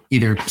hopefully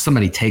either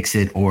somebody takes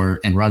it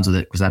and runs with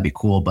it, because that'd be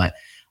cool. But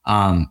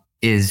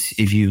is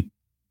if you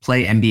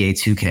play NBA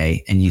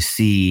 2K and you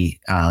see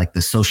like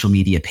the social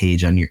media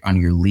page on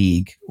your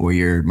league or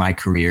your My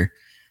Career,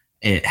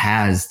 it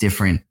has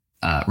different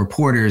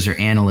reporters or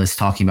analysts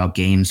talking about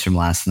games from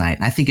last night.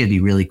 And I think it'd be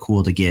really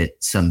cool to get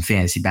some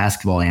fantasy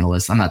basketball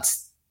analysts. I'm not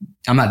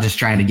just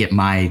trying to get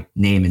my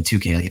name in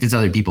 2K. Like if it's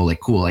other people,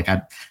 like cool. Like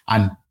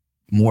I'm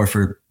more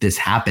for this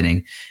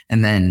happening.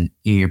 And then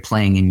you're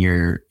playing in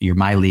your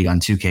My League on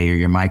 2K or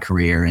your My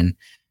Career. And,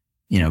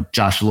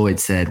 Josh Lloyd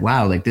said,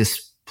 wow, like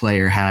this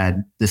player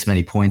had this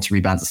many points,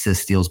 rebounds,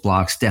 assists, steals,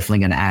 blocks. Definitely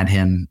going to add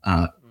him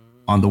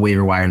on the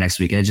waiver wire next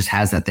week. And it just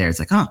has that there. It's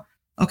like,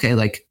 okay,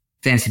 like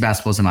fantasy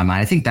basketball's in my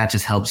mind. I think that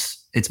just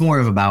helps. It's more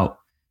of about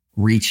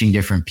reaching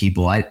different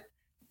people. I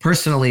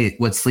personally,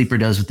 what Sleeper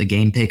does with the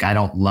game pick, I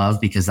don't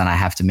love, because then I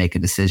have to make a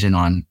decision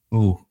on,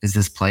 is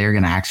this player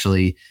going to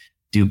actually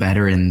do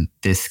better in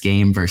this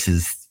game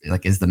versus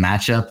like, is the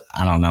matchup?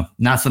 I don't know.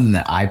 Not something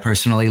that I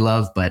personally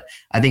love, but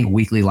I think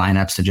weekly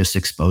lineups and just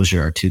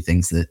exposure are two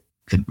things that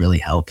could really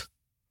help.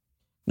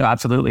 No,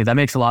 absolutely. That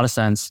makes a lot of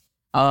sense.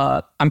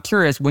 I'm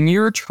curious, when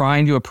you're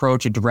trying to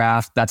approach a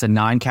draft that's a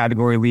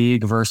 9-category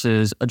league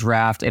versus a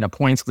draft in a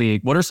points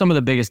league, what are some of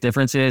the biggest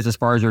differences as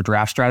far as your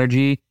draft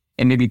strategy,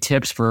 and maybe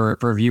tips for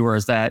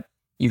viewers that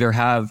either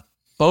have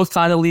both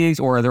kinds of leagues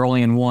or they're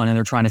only in one and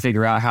they're trying to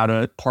figure out how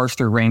to parse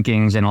their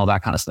rankings and all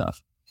that kind of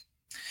stuff?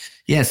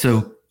 Yeah.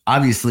 So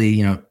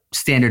obviously,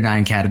 standard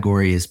 9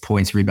 category is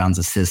points, rebounds,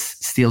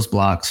 assists, steals,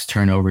 blocks,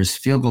 turnovers,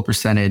 field goal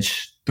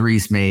percentage,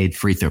 threes made,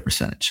 free throw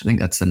percentage. I think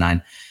that's the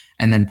 9.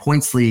 And then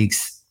points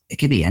leagues, it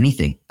could be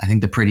anything. I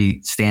think the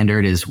pretty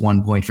standard is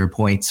 1 point for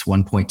points,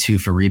 1.2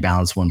 for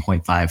rebounds,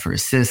 1.5 for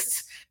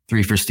assists,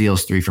 3 for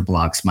steals, 3 for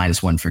blocks,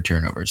 -1 for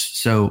turnovers.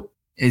 So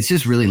it's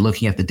just really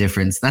looking at the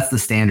difference. That's the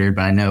standard.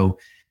 But I know,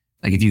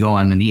 like if you go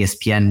on an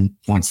ESPN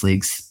points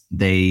leagues,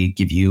 they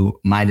give you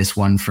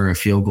 -1 for a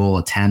field goal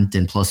attempt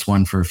and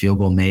 +1 for a field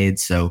goal made.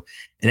 So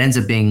it ends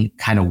up being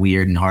kind of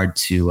weird and hard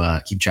to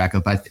keep track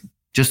of. But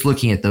just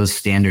looking at those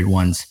standard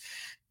ones,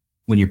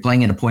 when you're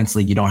playing in a points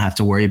league, you don't have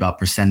to worry about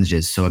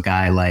percentages. So a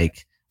guy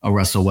like a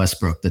Russell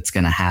Westbrook that's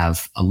going to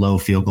have a low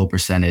field goal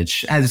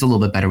percentage, it's a little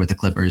bit better with the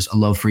Clippers, a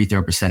low free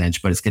throw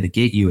percentage, but it's going to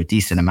get you a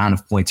decent amount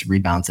of points,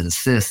 rebounds, and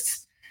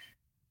assists.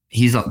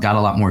 He's got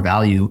a lot more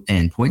value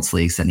in points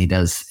leagues than he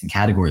does in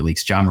category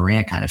leagues. John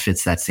Morant kind of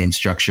fits that same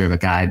structure of a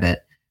guy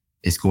that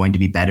is going to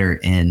be better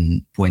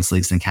in points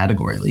leagues than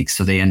category leagues.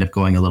 So they end up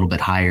going a little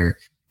bit higher.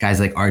 Guys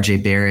like RJ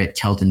Barrett,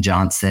 Kelton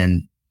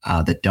Johnson,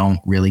 that don't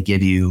really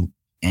give you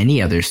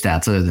any other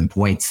stats other than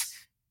points,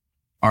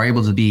 are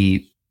able to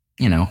be,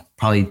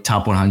 probably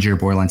top 100,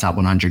 borderline top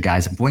 100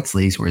 guys in points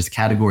leagues, whereas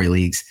category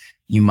leagues,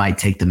 you might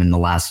take them in the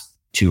last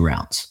 2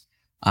 rounds.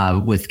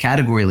 With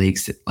category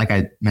leagues, like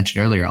I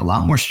mentioned earlier, a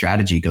lot more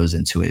strategy goes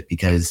into it,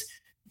 because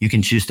you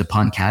can choose to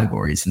punt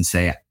categories and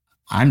say,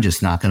 I'm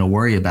just not going to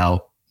worry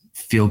about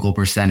field goal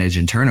percentage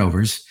and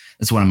turnovers.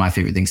 That's one of my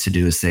favorite things to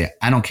do, is say,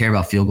 I don't care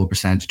about field goal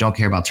percentage, don't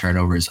care about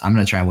turnovers. I'm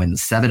going to try and win the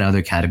 7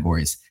 other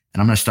categories.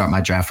 And I'm going to start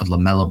my draft with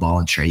LaMelo Ball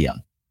and Trae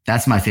Young.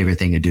 That's my favorite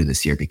thing to do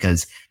this year,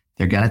 because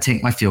they're going to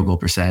take my field goal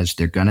percentage.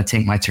 They're going to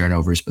take my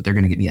turnovers, but they're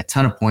going to give me a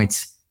ton of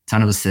points,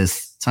 ton of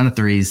assists, ton of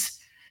threes.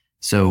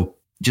 So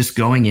just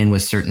going in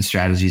with certain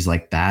strategies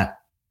like that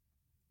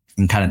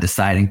and kind of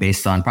deciding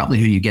based on probably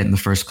who you get in the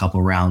first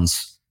couple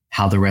rounds,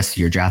 how the rest of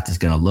your draft is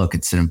going to look.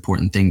 It's an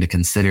important thing to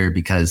consider,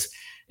 because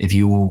if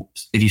you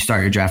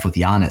start your draft with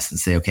Giannis and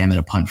say, okay, I'm going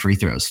to punt free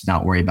throws,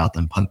 not worry about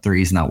them, punt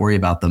threes, not worry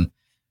about them,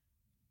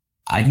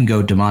 I can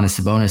go Domantas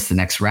Sabonis the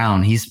next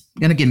round. He's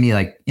going to give me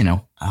let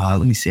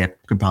me see. I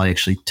could probably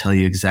actually tell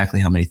you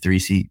exactly how many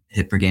threes he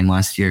hit per game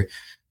last year.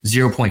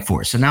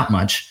 0.4. So not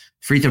much.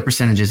 Free throw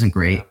percentage isn't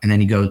great. And then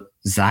you go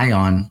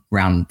Zion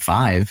round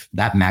 5.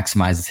 That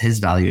maximizes his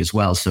value as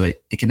well. So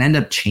it can end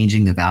up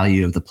changing the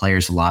value of the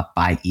players a lot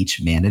by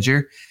each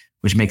manager,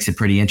 which makes it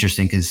pretty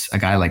interesting, because a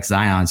guy like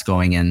Zion's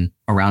going in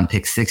around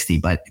pick 60.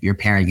 But if you're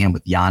pairing him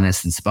with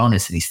Giannis and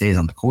Sabonis and he stays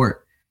on the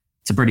court,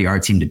 it's a pretty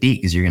hard team to beat,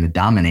 because you're going to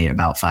dominate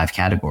about 5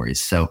 categories.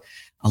 So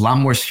a lot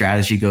more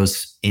strategy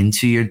goes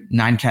into your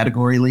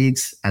 9-category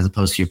leagues as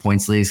opposed to your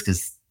points leagues,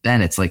 because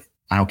then it's like,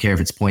 I don't care if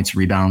it's points,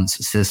 rebounds,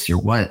 assists, or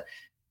what.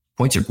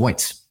 Points are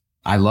points.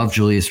 I love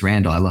Julius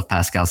Randle. I love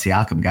Pascal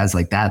Siakam, guys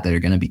like that are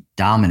going to be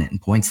dominant in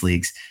points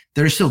leagues.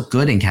 They're still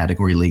good in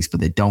category leagues, but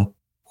they don't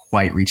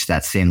quite reach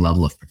that same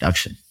level of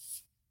production.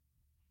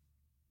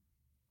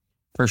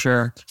 For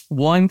sure.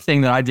 One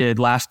thing that I did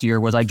last year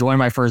was I joined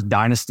my first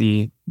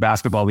dynasty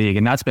basketball league,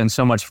 and that's been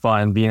so much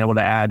fun, being able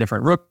to add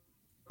different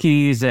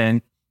rookies.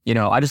 And,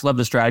 I just love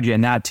the strategy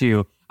in that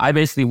too. I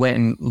basically went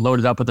and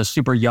loaded up with a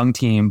super young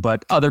team,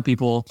 but other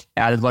people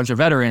added a bunch of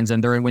veterans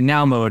and they're in win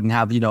now mode and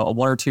have, a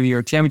 1 or 2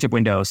 year championship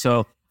window.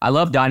 So I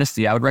love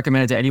Dynasty. I would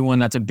recommend it to anyone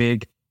that's a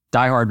big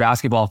diehard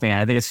basketball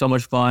fan. I think it's so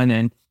much fun.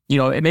 And,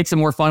 it makes it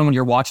more fun when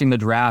you're watching the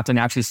draft and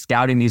actually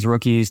scouting these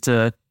rookies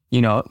to,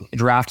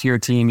 draft to your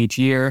team each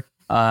year.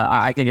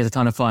 I think it's a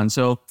ton of fun.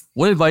 So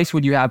what advice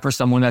would you have for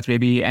someone that's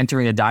maybe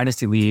entering a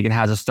Dynasty league and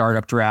has a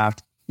startup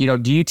draft?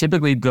 Do you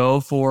typically go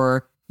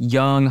for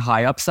young,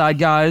 high upside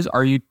guys?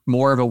 Are you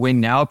more of a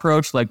win now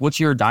approach? Like, what's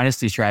your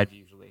Dynasty strategy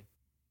usually?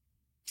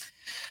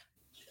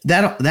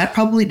 That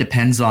probably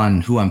depends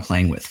on who I'm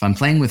playing with. If I'm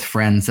playing with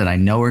friends that I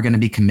know are going to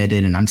be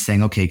committed and I'm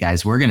saying, okay,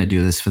 guys, we're going to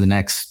do this for the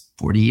next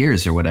 40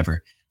 years or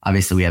whatever.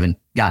 Obviously, we haven't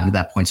gotten to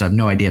that point, so I have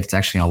no idea if it's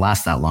actually going to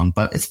last that long,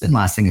 but it's been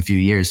lasting a few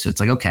years. So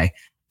it's like, okay,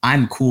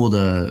 I'm cool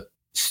to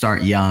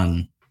start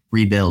young,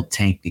 rebuild,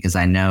 tank, because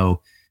I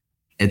know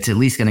it's at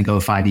least going to go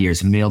 5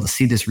 years and be able to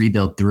see this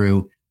rebuild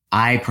through.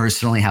 I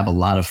personally have a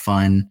lot of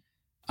fun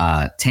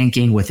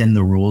tanking within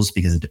the rules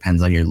because it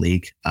depends on your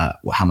league,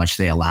 how much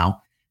they allow.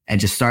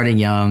 And just starting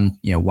young,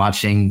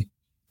 watching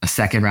a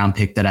second round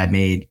pick that I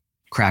made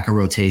crack a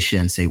rotation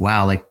and say,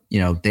 wow,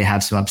 they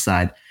have some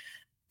upside.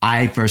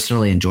 I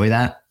personally enjoy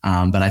that.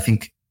 But I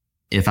think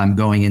if I'm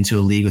going into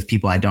a league with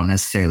people I don't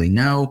necessarily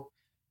know,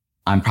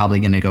 I'm probably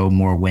going to go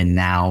more win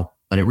now.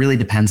 But it really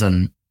depends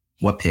on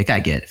what pick I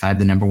get. If I have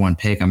the number 1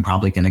 pick, I'm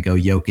probably going to go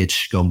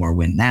Jokic, go more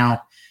win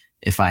now.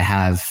 If I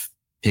have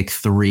pick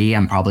 3,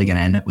 I'm probably going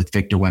to end up with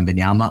Victor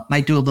Wembanyama.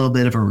 Might do a little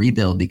bit of a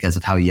rebuild because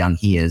of how young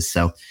he is.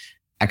 So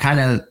I kind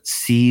of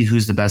see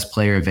who's the best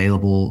player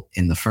available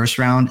in the first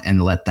round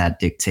and let that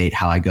dictate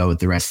how I go with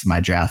the rest of my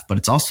draft. But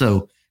it's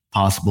also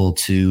possible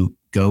to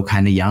go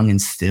kind of young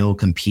and still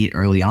compete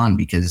early on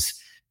because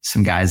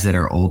some guys that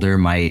are older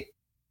might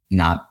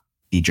not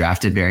be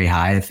drafted very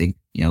high. I think,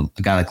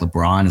 a guy like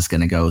LeBron is going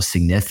to go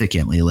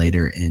significantly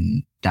later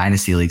in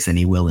dynasty leagues than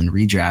he will in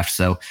redraft.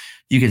 So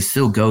you can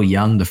still go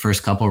young the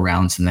first couple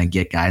rounds and then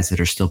get guys that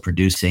are still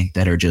producing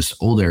that are just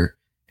older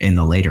in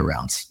the later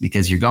rounds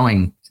because you're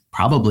going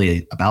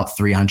probably about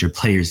 300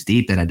 players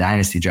deep in a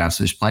dynasty draft.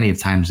 So there's plenty of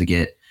times to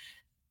get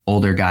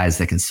older guys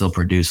that can still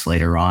produce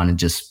later on and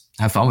just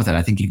have fun with it.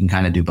 I think you can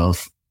kind of do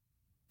both.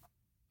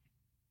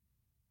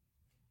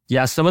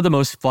 Yeah, some of the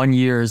most fun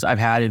years I've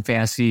had in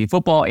fantasy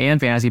football and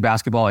fantasy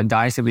basketball and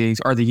dynasty leagues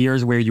are the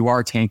years where you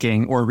are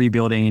tanking or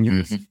rebuilding and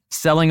you're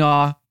selling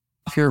off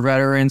your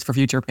veterans for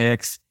future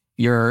picks.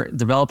 You're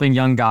developing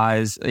young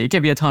guys. It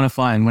can be a ton of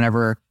fun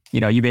whenever,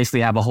 you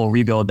basically have a whole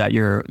rebuild that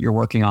you're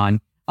working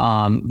on.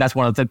 That's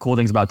one of the cool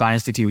things about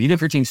dynasty too. Even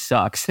if your team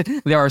sucks,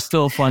 there are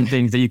still fun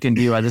things that you can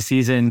do as the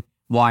season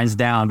winds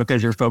down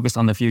because you're focused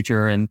on the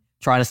future and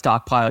trying to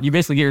stockpile. You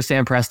basically get your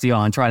Sam Presti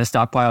on trying to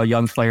stockpile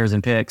young players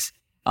and picks.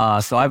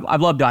 So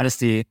I've loved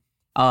Dynasty.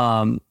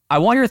 I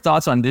want your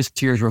thoughts on this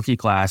year's rookie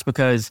class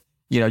because,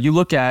 you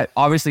look at,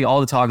 obviously all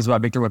the talk is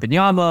about Victor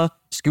Wembanyama,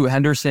 Scoot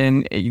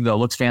Henderson,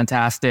 looks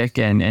fantastic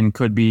and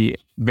could be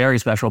very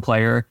special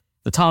player.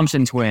 The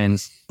Thompson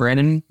twins,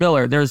 Brandon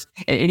Miller,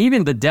 and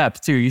even the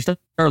depth too. You start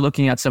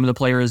looking at some of the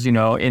players, in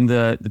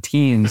the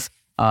teens.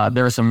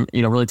 There are some,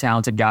 really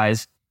talented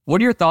guys.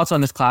 What are your thoughts on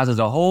this class as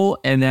a whole?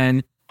 And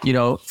then,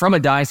 from a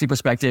dynasty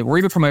perspective, or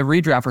even from a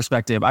redraft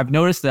perspective, I've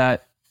noticed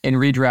that in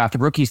redraft,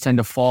 rookies tend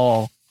to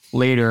fall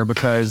later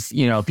because,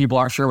 people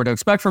aren't sure what to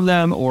expect from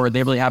them or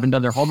they really haven't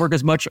done their homework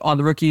as much on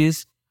the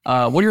rookies.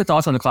 What are your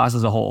thoughts on the class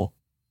as a whole?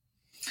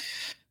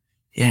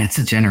 Yeah, it's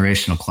a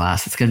generational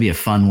class. It's going to be a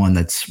fun one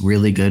that's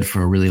really good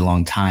for a really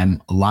long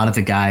time. A lot of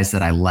the guys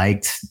that I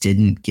liked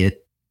didn't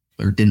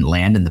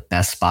land in the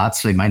best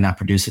spots, so they might not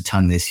produce a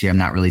ton this year. I'm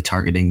not really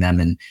targeting them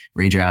in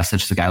redraft,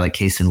 such as a guy like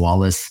Cason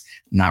Wallace.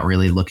 Not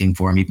really looking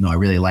for him, even though I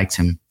really liked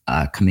him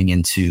coming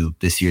into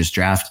this year's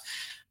draft.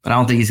 But I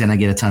don't think he's going to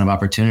get a ton of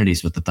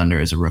opportunities with the Thunder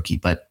as a rookie.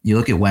 But you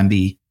look at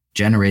Wemby,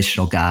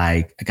 generational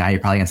guy, a guy you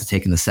probably have to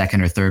take in the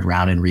second or third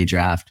round in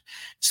redraft.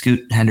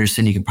 Scoot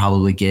Henderson, you can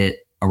probably get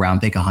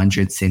around pick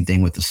 100. Same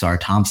thing with the Str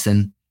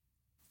Thompson.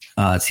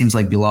 It seems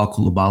like Bilal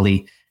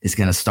Coulibaly is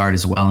going to start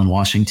as well in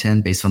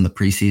Washington based on the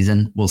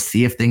preseason. We'll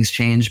see if things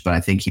change, but I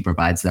think he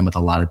provides them with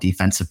a lot of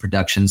defensive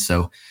production.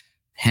 So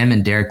him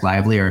and Derek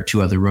Lively are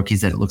 2 other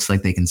rookies that it looks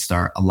like they can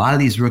start. A lot of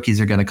these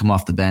rookies are going to come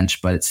off the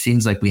bench, but it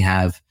seems like we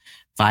have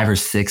 5 or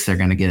 6 that are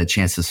going to get a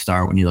chance to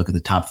start when you look at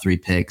the top 3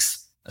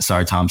 picks,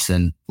 Str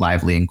Thompson,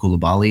 Lively, and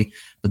Coulibaly.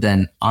 But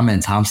then Amen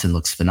Thompson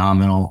looks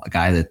phenomenal, a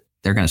guy that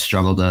they're going to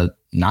struggle to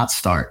not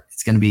start.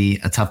 It's going to be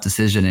a tough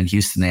decision in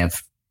Houston. They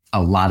have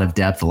a lot of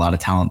depth, a lot of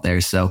talent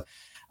there. So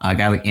a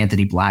guy like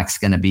Anthony Black's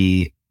going to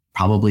be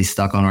probably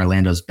stuck on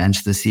Orlando's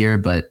bench this year,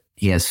 but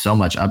he has so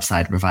much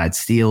upside to provide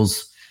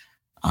steals.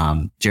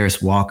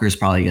 Jarris Walker's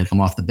probably going to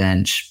come off the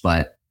bench,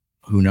 but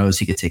who knows?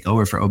 He could take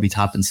over for Obi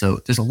Toppin. So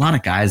there's a lot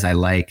of guys I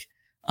like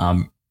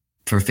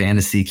for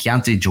fantasy.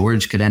 Keontae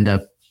George could end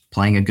up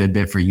playing a good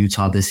bit for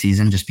Utah this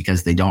season just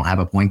because they don't have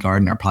a point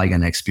guard and are probably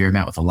going to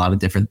experiment with a lot of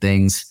different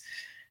things.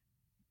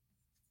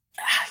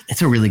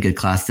 It's a really good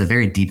class. It's a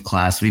very deep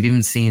class. We've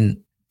even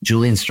seen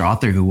Julian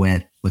Strawther, who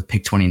went with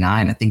pick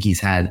 29. I think he's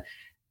had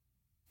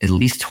at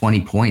least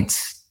 20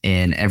 points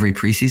in every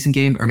preseason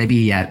game, or maybe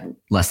he had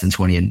less than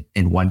 20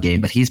 in one game,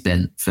 but he's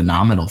been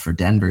phenomenal for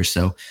Denver.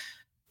 So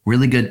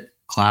really good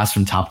class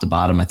from top to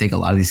bottom. I think a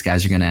lot of these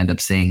guys are going to end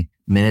up seeing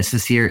minutes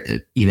this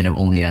year, even if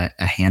only a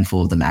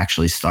handful of them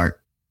actually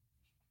start.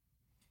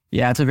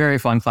 Yeah, it's a very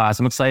fun class.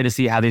 I'm excited to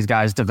see how these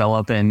guys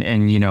develop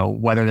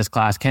and whether this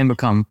class can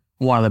become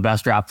one of the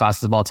best draft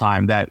classes of all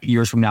time, that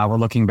years from now we're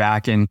looking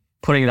back and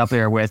putting it up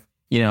there with,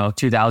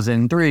 2003,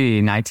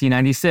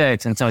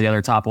 1996, and some of the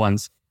other top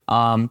ones.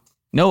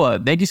 Noah,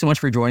 thank you so much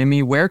for joining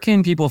me. Where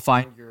can people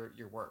find your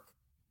work?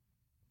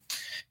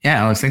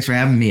 Yeah, Alex, thanks for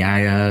having me.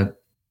 I,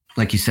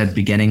 like you said at the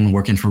beginning,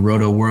 working for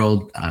Roto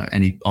World,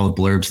 all the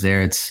blurbs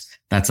there,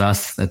 that's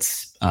us.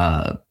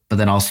 But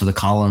then also the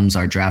columns,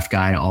 our draft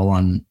guide, all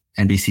on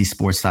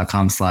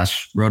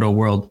NBCsports.com/Roto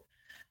World.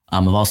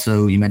 I've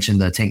also, you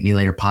mentioned the Tank Me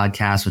Later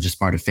podcast, which is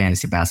part of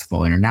Fantasy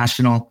Basketball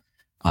International.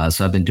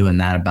 So I've been doing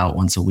that about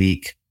once a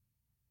week,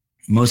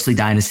 mostly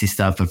dynasty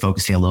stuff, but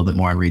focusing a little bit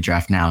more on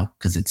redraft now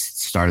because it's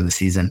start of the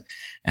season.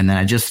 And then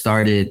I just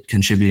started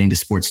contributing to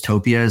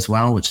Sportstopia as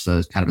well, which is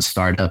a kind of a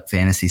startup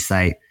fantasy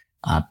site.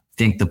 I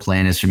think the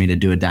plan is for me to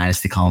do a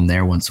dynasty column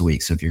there once a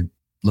week. So if you're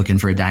looking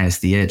for a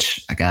dynasty itch,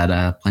 I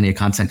got plenty of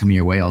content coming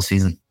your way all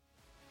season.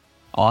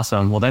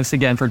 Awesome. Well, thanks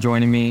again for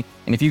joining me.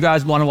 And if you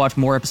guys want to watch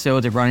more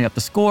episodes of Running Up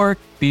the Score,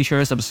 be sure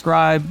to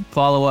subscribe,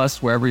 follow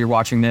us wherever you're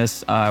watching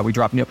this. We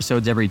drop new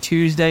episodes every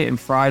Tuesday and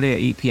Friday at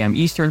 8 p.m.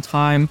 Eastern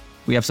time.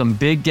 We have some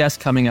big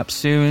guests coming up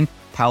soon.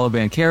 Paolo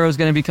Banchero is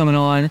going to be coming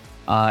on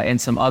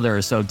and some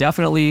others. So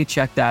definitely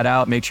check that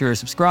out. Make sure you're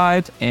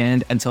subscribed.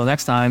 And until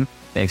next time,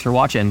 thanks for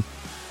watching.